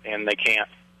 and they can't.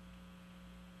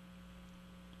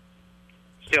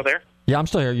 Still there? Yeah, I'm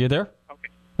still here. You there? Okay.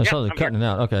 I saw you cutting it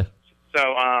out. Okay.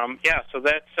 So, so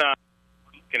that's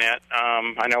looking at.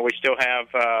 I know we still have,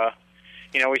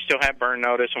 we still have Burn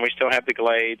Notice, and we still have the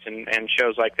Glades and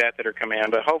shows like that are coming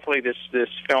in. But hopefully this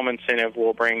film incentive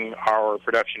will bring our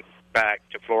production back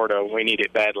to Florida. We need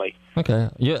it badly. Okay.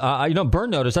 Yeah, Burn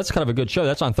Notice, that's kind of a good show.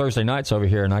 That's on Thursday nights over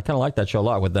here, and I kind of like that show a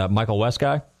lot with that Michael West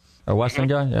guy, or Weston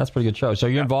guy. Yeah, that's a pretty good show. So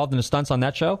you're involved in the stunts on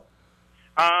that show?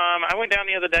 I went down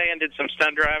the other day and did some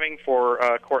stunt driving for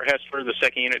Court Hesper, the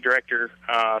second unit director,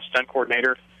 stunt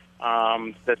coordinator.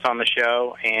 That's on the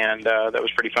show, and that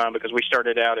was pretty fun because we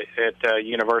started out at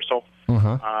Universal.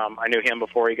 I knew him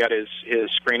before he got his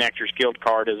Screen Actors Guild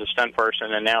card as a stunt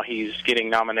person, and now he's getting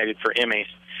nominated for Emmys.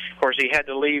 Of course, he had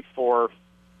to leave Florida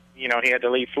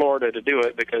to do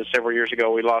it because several years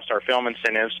ago we lost our film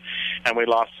incentives, and we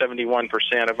lost 71%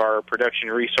 of our production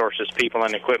resources, people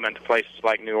and equipment, to places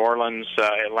like New Orleans,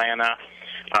 Atlanta,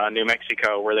 New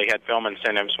Mexico, where they had film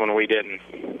incentives when we didn't.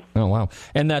 Oh, wow.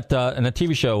 And that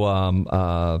TV show,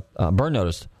 Burn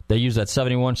Notice, they use that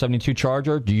 71, 72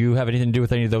 Charger. Do you have anything to do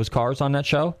with any of those cars on that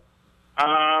show?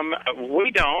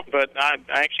 We don't, but I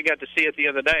actually got to see it the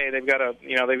other day. They've got a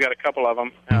couple of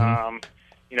them.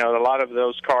 A lot of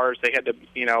those cars, they had to,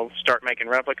 start making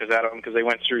replicas out of them because they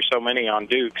went through so many on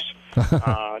Dukes.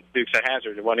 Dukes of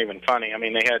Hazzard. It wasn't even funny. I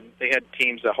mean, they had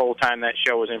teams the whole time that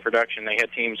show was in production. They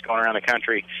had teams going around the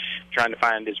country trying to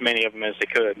find as many of them as they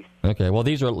could. Okay. Well,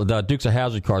 these are the Dukes of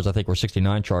Hazzard cars. I think were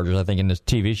 69 Chargers. I think in this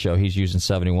TV show he's using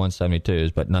 71,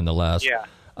 72s, but nonetheless. Yeah.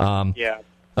 Yeah.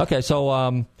 Okay. So,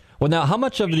 well, now, how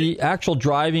much of the actual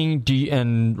driving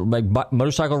and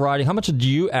motorcycle riding? How much do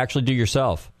you actually do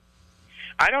yourself?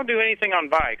 I don't do anything on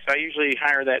bikes. I usually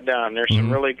hire that done. There's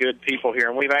some really good people here,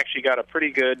 and we've actually got a pretty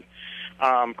good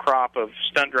crop of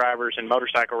stunt drivers and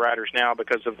motorcycle riders now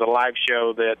because of the live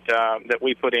show that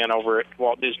we put in over at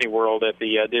Walt Disney World at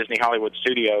the Disney Hollywood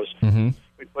Studios.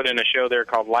 We put in a show there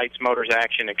called Lights, Motors,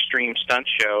 Action Extreme Stunt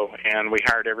Show, and we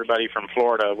hired everybody from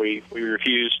Florida. We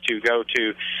refused to go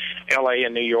to L.A.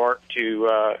 and New York to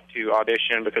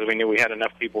audition because we knew we had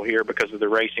enough people here because of the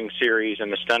racing series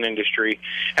and the stunt industry,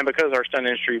 and because our stunt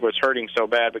industry was hurting so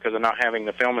bad because of not having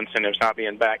the film incentives, not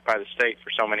being backed by the state for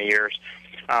so many years.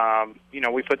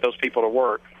 We put those people to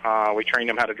work. We trained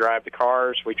them how to drive the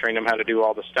cars. We trained them how to do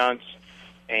all the stunts,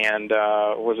 and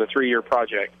it was a 3-year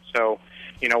project. So,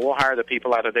 we'll hire the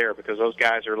people out of there because those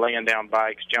guys are laying down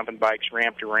bikes, jumping bikes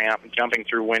ramp to ramp, jumping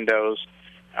through windows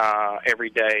every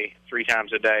day, 3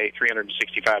 times a day,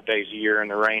 365 days a year in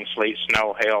the rain, sleet,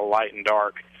 snow, hail, light, and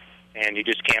dark. And you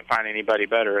just can't find anybody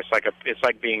better. It's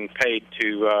like being paid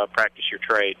to practice your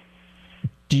trade.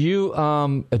 Do you,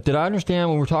 did I understand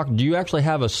when we're talking, do you actually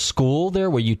have a school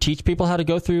there where you teach people how to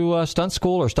go through stunt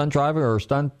school or stunt driving or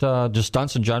just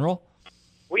stunts in general?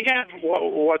 We have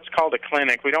what's called a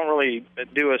clinic. We don't really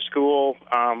do a school.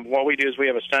 What we do is we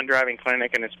have a stunt driving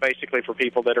clinic, and it's basically for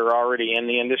people that are already in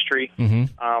the industry. We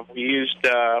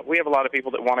have a lot of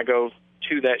people that want to go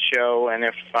to that show, and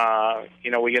if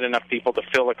we get enough people to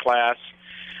fill a class,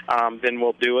 then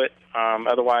we'll do it.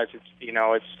 Otherwise,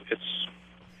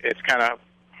 it's kind of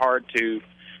hard to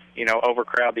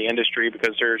overcrowd the industry,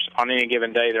 because there's, on any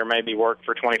given day, there may be work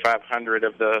for 2,500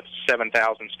 of the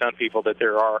 7,000 stunt people that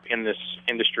there are in this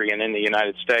industry and in the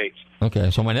United States.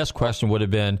 Okay, so my next question would have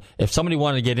been, if somebody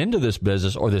wanted to get into this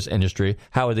business or this industry,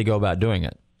 how would they go about doing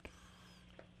it?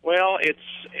 Well, it's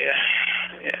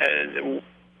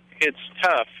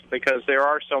tough because there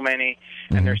are so many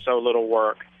and there's so little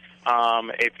work.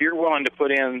 If you're willing to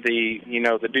put in the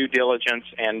due diligence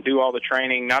and do all the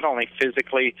training, not only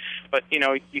physically, but,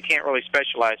 you can't really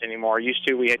specialize anymore. Used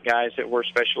to, we had guys that were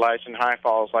specialized in high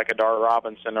falls like a Dar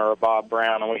Robinson or a Bob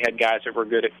Brown, and we had guys that were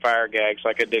good at fire gags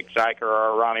like a Dick Zeiker or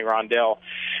a Ronnie Rondell.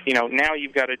 Now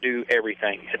you've got to do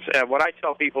everything. It's what I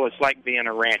tell people, it's like being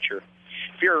a rancher.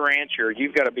 If you're a rancher,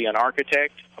 you've got to be an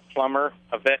architect, a plumber,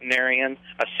 a veterinarian,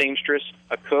 a seamstress,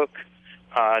 a cook,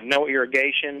 no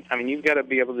irrigation. I mean, you've got to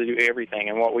be able to do everything,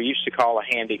 and what we used to call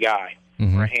a handy guy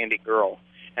or a handy girl.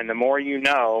 And the more you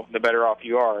know, the better off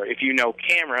you are. If you know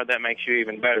camera, that makes you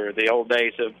even better. The old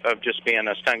days of just being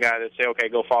a stunt guy that say, okay,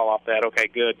 go fall off that, okay,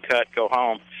 good, cut, go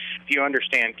home. If you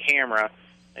understand camera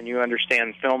and you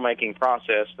understand the filmmaking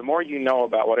process, the more you know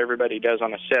about what everybody does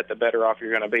on a set, the better off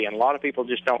you're going to be. And a lot of people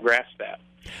just don't grasp that.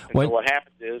 And so what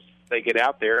happens is they get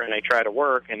out there and they try to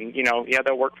work, and,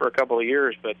 they'll work for a couple of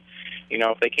years, but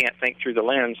if they can't think through the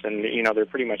lens, then they're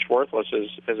pretty much worthless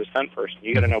as a stunt person.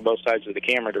 You got to know both sides of the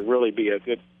camera to really be a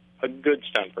good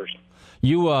stunt person.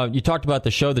 You talked about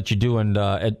the show that you do in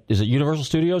is it Universal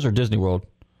Studios or Disney World?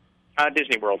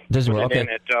 Disney World. Disney World. Okay.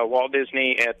 At Walt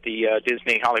Disney at the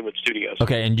Disney Hollywood Studios.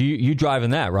 Okay, and you drive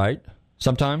in that, right?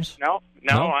 Sometimes.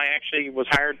 No, I actually was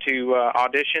hired to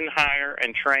audition, hire,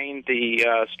 and train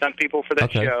the stunt people for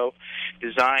that show.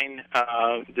 Redesign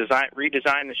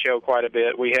the show quite a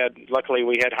bit. Luckily,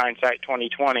 we had hindsight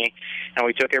 2020, and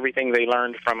we took everything they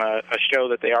learned from a show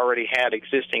that they already had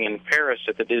existing in Paris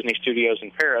at the Disney Studios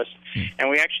in Paris, and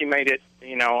we actually made it.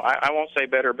 I won't say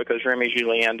better because Remy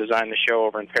Julien designed the show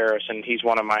over in Paris, and he's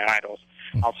one of my idols.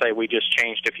 I'll say we just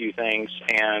changed a few things,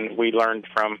 and we learned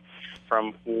from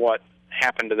what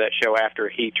happened to that show after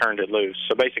he turned it loose.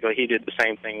 So basically he did the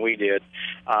same thing we did.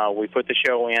 We put the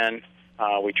show in,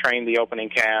 we trained the opening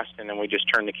cast, and then we just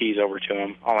turned the keys over to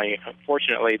them. Only,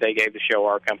 unfortunately, they gave the show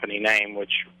our company name,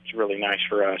 which is really nice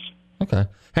for us. Okay.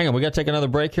 Hang on, we got to take another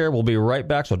break here. We'll be right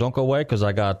back, so don't go away because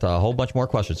I got a whole bunch more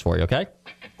questions for you, okay?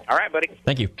 All right, buddy.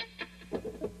 Thank you.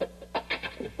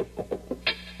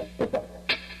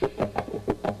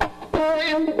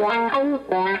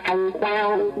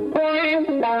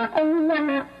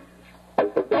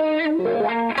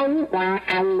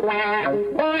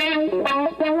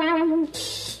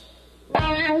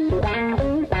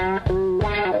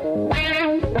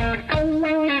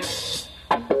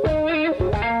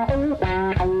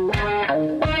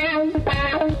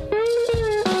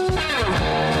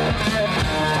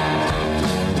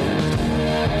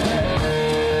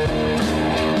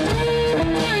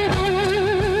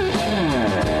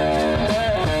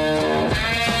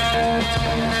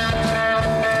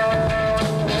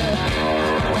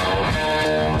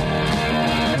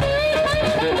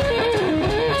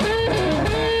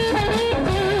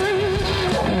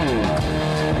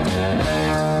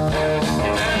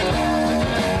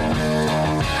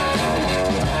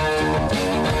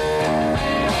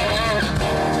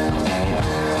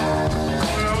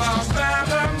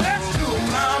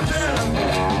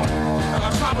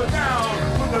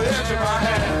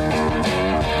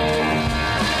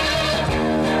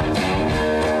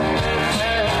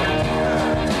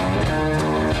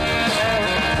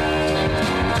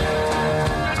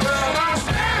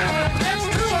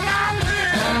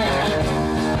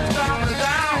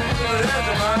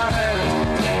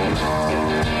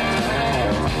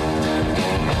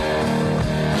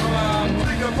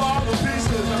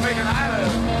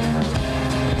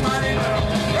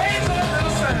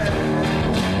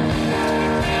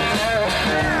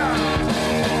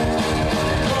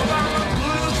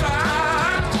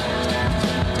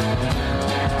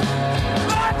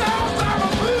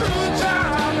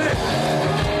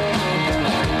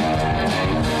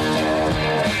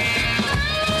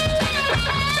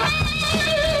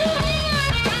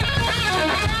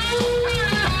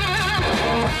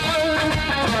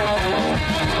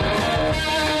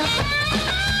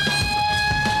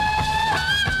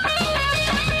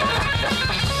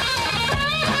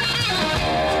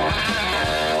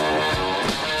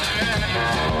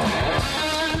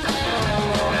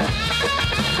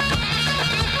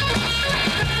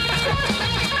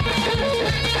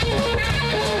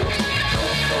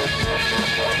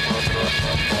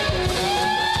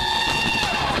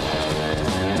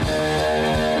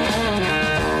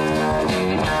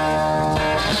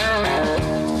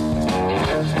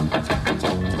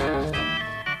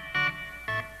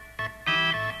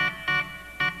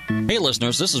 Hey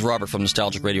listeners, this is Robert from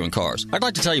Nostalgic Radio and Cars. I'd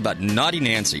like to tell you about Naughty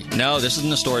Nancy. No, this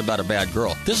isn't a story about a bad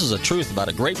girl. This is a truth about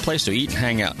a great place to eat and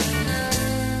hang out.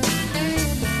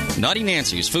 Naughty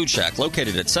Nancy's Food Shack,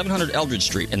 located at 700 Eldridge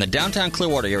Street in the downtown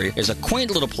Clearwater area, is a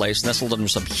quaint little place nestled under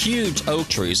some huge oak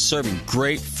trees, serving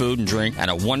great food and drink and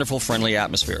a wonderful, friendly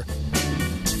atmosphere.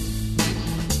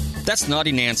 That's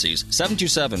Naughty Nancy's,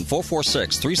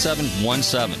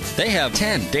 727-446-3717. They have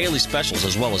 10 daily specials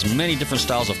as well as many different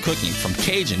styles of cooking, from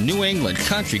Cajun, New England,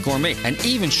 country, gourmet, and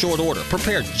even short order,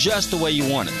 prepared just the way you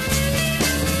want it.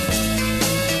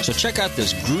 So check out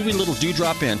this groovy little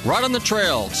Dewdrop Inn right on the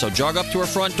trail. So jog up to her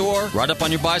front door, ride up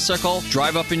on your bicycle,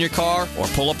 drive up in your car, or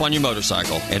pull up on your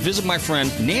motorcycle and visit my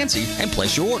friend Nancy and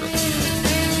place your order.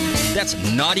 That's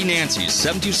Naughty Nancy's,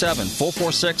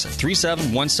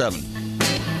 727-446-3717.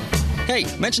 Hey,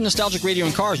 mention Nostalgic Radio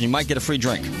and Cars and you might get a free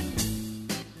drink.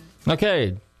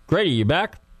 Okay, Grady, you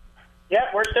back? Yeah,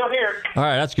 we're still here. All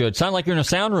right, that's good. Sound like you're in a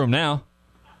sound room now.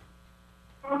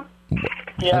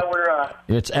 Yeah,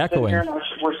 it's echoing.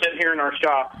 We're sitting here in our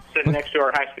shop, sitting next to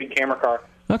our high-speed camera car.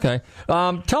 Okay.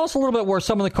 Tell us a little bit where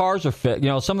some of the cars are fit. You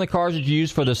know, some of the cars that you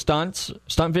use for the stunt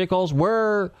vehicles,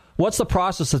 what's the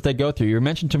process that they go through? You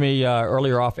mentioned to me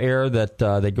earlier off air that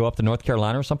they go up to North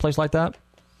Carolina or someplace like that?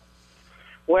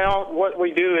 Well, what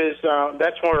we do is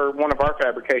that's where one of our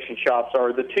fabrication shops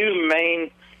are. The two main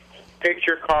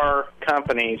picture car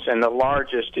companies, and the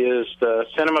largest is the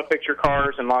Cinema Picture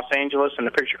Cars in Los Angeles and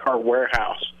the Picture Car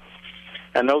Warehouse.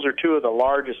 And those are two of the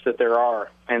largest that there are.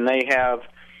 And they have,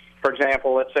 for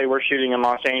example, let's say we're shooting in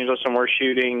Los Angeles and we're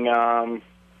shooting Die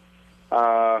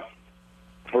Hard.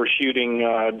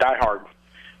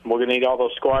 We're going to need all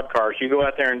those squad cars. You go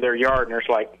out there in their yard and there's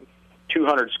like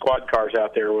 200 squad cars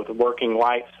out there with working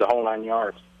lights, the whole 9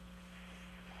 yards.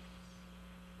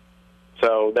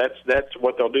 So that's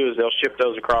what they'll do is they'll ship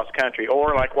those across country.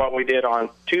 Or like what we did on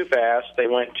Too Fast, they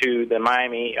went to the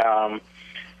Miami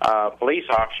police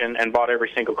auction and bought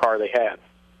every single car they had.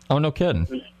 Oh, no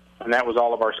kidding. And that was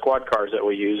all of our squad cars that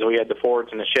we used. We had the Fords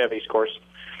and the Chevys, of course.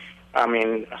 I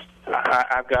mean,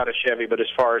 I've got a Chevy, but as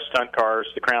far as stunt cars,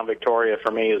 the Crown Victoria for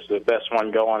me is the best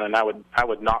one going, and I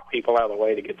would knock people out of the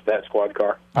way to get to that squad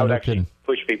car. I would actually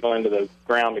push people into the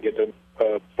ground to get to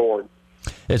Ford.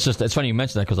 It's funny you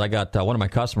mentioned that because I got one of my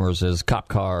customers is Cop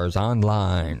Cars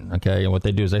Online. Okay, and what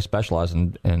they do is they specialize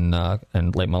in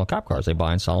late model cop cars. They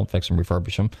buy and sell them, fix them,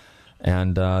 refurbish them,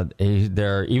 and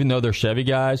they're even though they're Chevy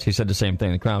guys, he said the same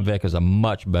thing. The Crown Vic is a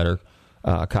much better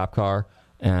cop car,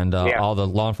 and all the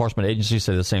law enforcement agencies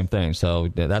say the same thing. So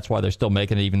that's why they're still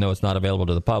making it, even though it's not available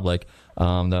to the public.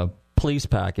 The police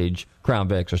package Crown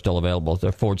Vics are still available.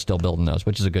 Ford's still building those,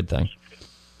 which is a good thing.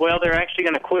 Well, they're actually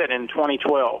going to quit in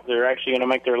 2012. They're actually going to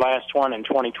make their last one in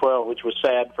 2012, which was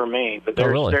sad for me. But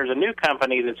there's a new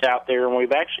company that's out there, and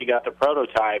we've actually got the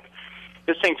prototype.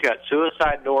 This thing's got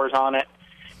suicide doors on it,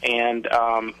 and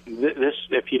this,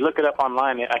 if you look it up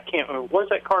online, I can't. What is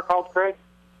that car called, Craig?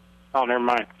 Oh, never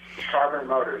mind. Carbon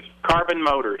Motors. Carbon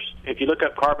Motors. If you look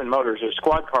up Carbon Motors, a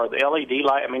squad car, the LED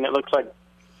light. I mean, it looks like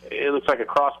a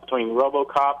cross between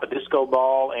RoboCop, a disco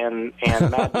ball, and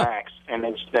Mad Max, and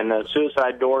the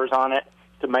suicide doors on it.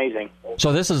 It's amazing.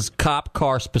 So this is cop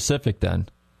car specific, then?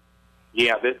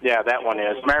 Yeah, that one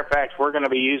is. As a matter of fact, we're going to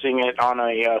be using it on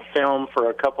a film for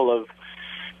a couple of.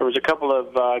 There was a couple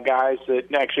of guys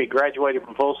that actually graduated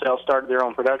from Full Sail, started their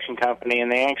own production company, and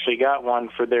they actually got one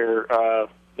for their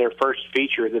first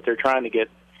feature that they're trying to get.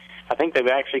 I think they've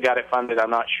actually got it funded.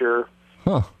 I'm not sure.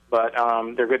 Huh. But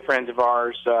they're good friends of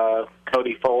ours.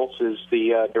 Cody Foltz is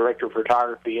the director of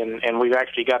photography, and we've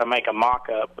actually got to make a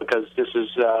mock-up because this is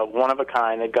one of a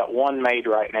kind. They've got one made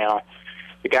right now.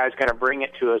 The guy's going to bring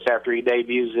it to us after he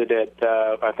debuts it at,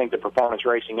 I think, the Performance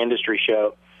Racing Industry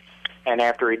Show. And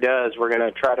after he does, we're going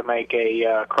to try to make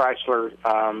a Chrysler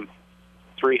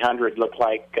 300 look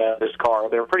like this car.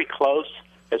 They're pretty close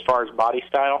as far as body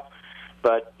style.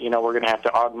 But, we're going to have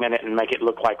to augment it and make it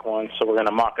look like one. So we're going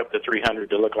to mock up the 300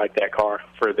 to look like that car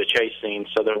for the chase scene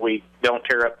so that we don't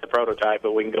tear up the prototype,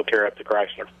 but we can go tear up the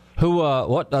Chrysler.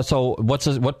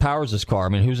 What powers this car? I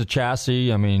mean, who's the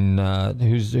chassis? I mean,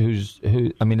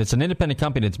 who? I mean, it's an independent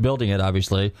company that's building it,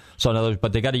 obviously. So in other words,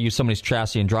 but they got to use somebody's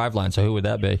chassis and driveline. So who would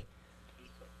that be?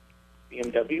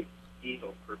 BMW?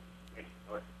 Diesel.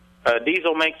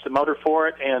 Diesel makes the motor for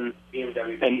it, and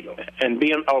BMW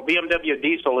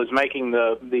Diesel is making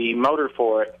the motor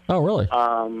for it. Oh, really?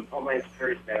 Homeland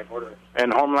Security's got orders.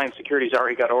 And Homeland Security's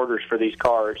already got orders for these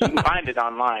cars. You can find it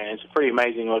online. It's a pretty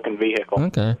amazing looking vehicle.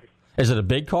 Okay. Is it a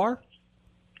big car?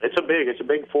 It's a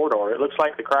big 4-door. It looks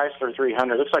like the Chrysler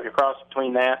 300. It looks like a cross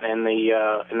between that and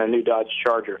the new Dodge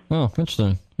Charger. Oh,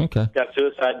 interesting. Okay. Got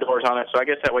suicide doors on it, so I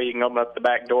guess that way you can open up the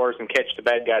back doors and catch the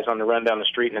bad guys on the run down the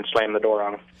street and then slam the door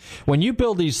on them. When you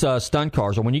build these stunt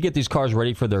cars, or when you get these cars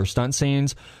ready for their stunt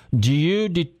scenes, do you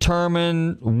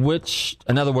determine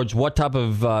in other words, what type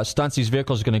of stunts these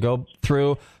vehicles are going to go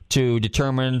through to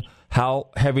determine how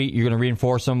heavy you're going to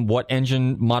reinforce them, what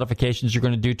engine modifications you're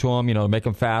going to do to them, to make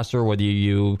them faster, whether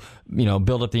you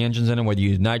build up the engines in them, whether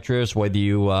you use nitrous, whether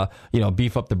you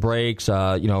beef up the brakes,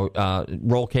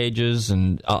 roll cages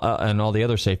and all the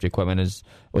other safety equipment.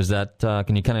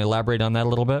 Can you kind of elaborate on that a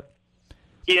little bit?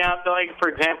 Yeah, like for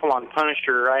example, on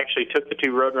Punisher, I actually took the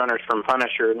 2 Roadrunners from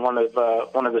Punisher, and one of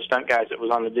the stunt guys that was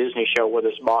on the Disney show with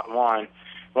us bought one.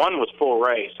 One was full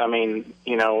race. I mean,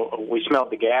 we smelled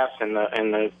the gas in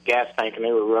the gas tank, and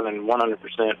they were running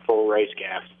 100% full race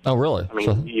gas. Oh, really? I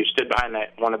mean, you stood behind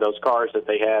one of those cars that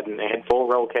they had, and they had full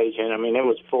roll cage in. I mean, it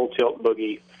was full tilt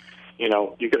boogie.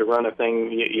 You could have run a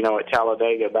thing, at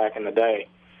Talladega back in the day.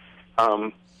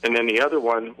 And then the other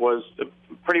one was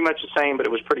pretty much the same, but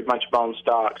it was pretty much bone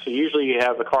stock. So usually you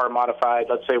have the car modified.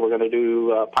 Let's say we're going to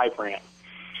do a pipe ramp.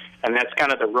 And that's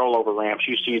kind of the rollover ramps.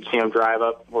 Usually you'd see them drive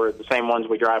up, where the same ones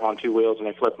we drive on 2 wheels, and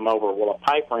they flip them over. Well, a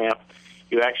pipe ramp,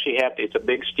 you actually have to, it's a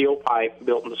big steel pipe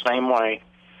built in the same way,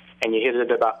 and you hit it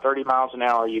at about 30 miles an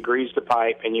hour. You grease the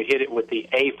pipe, and you hit it with the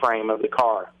A-frame of the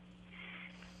car.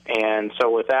 And so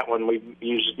with that one, we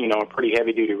use, a pretty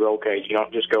heavy-duty roll cage. You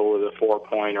don't just go with a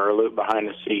 4-point or a loop behind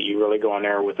the seat. You really go in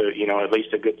there with at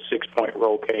least a good 6-point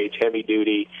roll cage,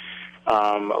 heavy-duty. A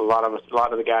lot of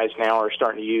the guys now are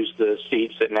starting to use the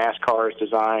seats that NASCAR has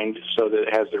designed so that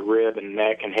it has the rib and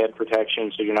neck and head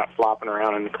protection, so you're not flopping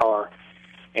around in the car,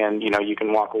 and you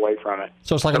can walk away from it.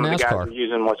 So it's like some a NASCAR. Some of the guys are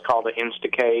using what's called the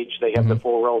Insta-Cage. They have the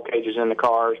full roll cages in the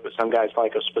cars, but some guys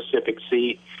like a specific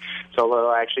seat. So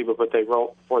they'll actually, before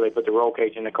they put the roll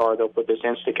cage in the car, they'll put this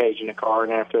Insta-Cage in the car,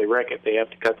 and after they wreck it, they have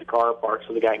to cut the car apart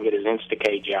so the guy can get his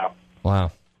Insta-Cage out.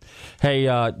 Wow. Hey,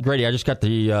 Grady, I just got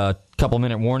the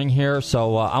couple-minute warning here,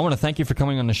 so I want to thank you for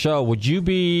coming on the show. Would you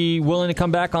be willing to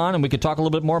come back on and we could talk a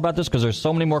little bit more about this? Because there's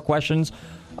so many more questions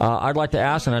I'd like to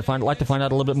ask, and I'd like to find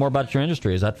out a little bit more about your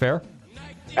industry. Is that fair?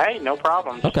 Hey, no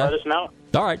problem. Just let us know.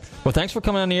 All right. Well, thanks for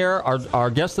coming on the air. Our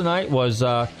guest tonight was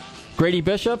Grady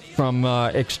Bishop from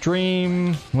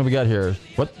Extreme... What do we got here?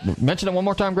 Mention it one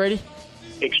more time, Grady.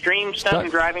 Extreme Stunt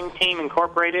and Driving Team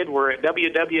Incorporated. We're at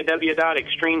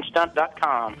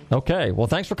www.extremestunt.com. Okay. Well,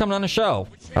 thanks for coming on the show.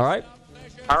 All right?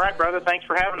 All right, brother. Thanks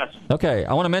for having us. Okay.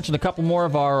 I want to mention a couple more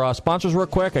of our sponsors real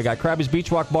quick. I got Krabby's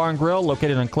Beach Walk Bar and Grill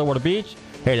located on Clearwater Beach.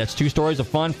 Hey, that's 2 stories of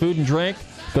fun, food, and drink.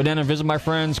 Go down and visit my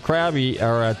friends Krabby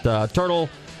at Turtle,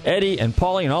 Eddie, and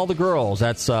Paulie, and all the girls.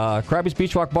 That's Krabby's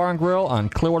Beach Walk Bar and Grill on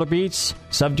Clearwater Beach,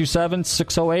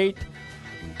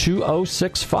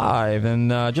 727-608-2065.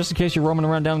 And just in case you're roaming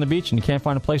around down the beach and you can't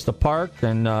find a place to park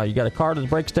and you got a car that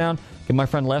breaks down, give my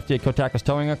friend Lefty at Kotakas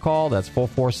Towing a call. That's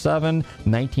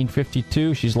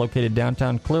 447-1952. She's located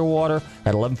downtown Clearwater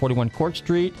at 1141 Court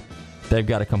Street. They've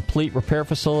got a complete repair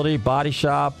facility, body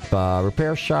shop,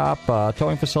 repair shop,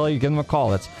 towing facility. You give them a call.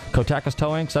 That's Kotakas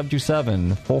Towing,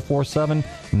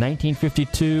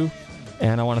 727-447-1952.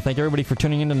 And I want to thank everybody for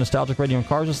tuning in to Nostalgic Radio and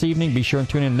Cars this evening. Be sure and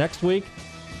tune in next week.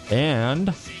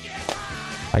 And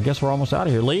I guess we're almost out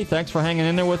of here. Lee, thanks for hanging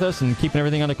in there with us and keeping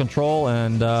everything under control.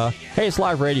 And, hey, it's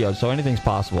live radio, so anything's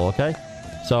possible, okay?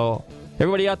 So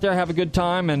everybody out there, have a good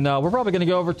time. And we're probably going to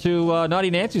go over to Naughty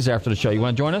Nancy's after the show. You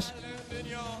want to join us?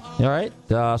 All right.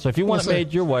 So if you want it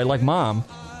made your way, like Mom,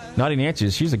 Naughty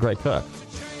Nancy's, she's a great cook.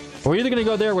 We're either going to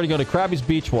go there or we're going to go to Krabby's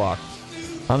Beach Walk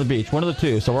on the beach, one of the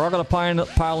two. So we're all going to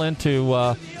pile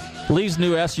into Lee's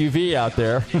new SUV out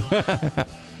there.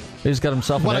 He's got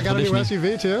himself an Expedition. I got a new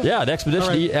SUV, too? Yeah, an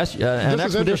Expedition, an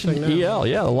Expedition EL.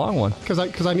 Yeah, the long one.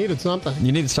 Because I needed something.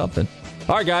 You needed something.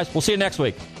 All right, guys. We'll see you next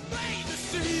week.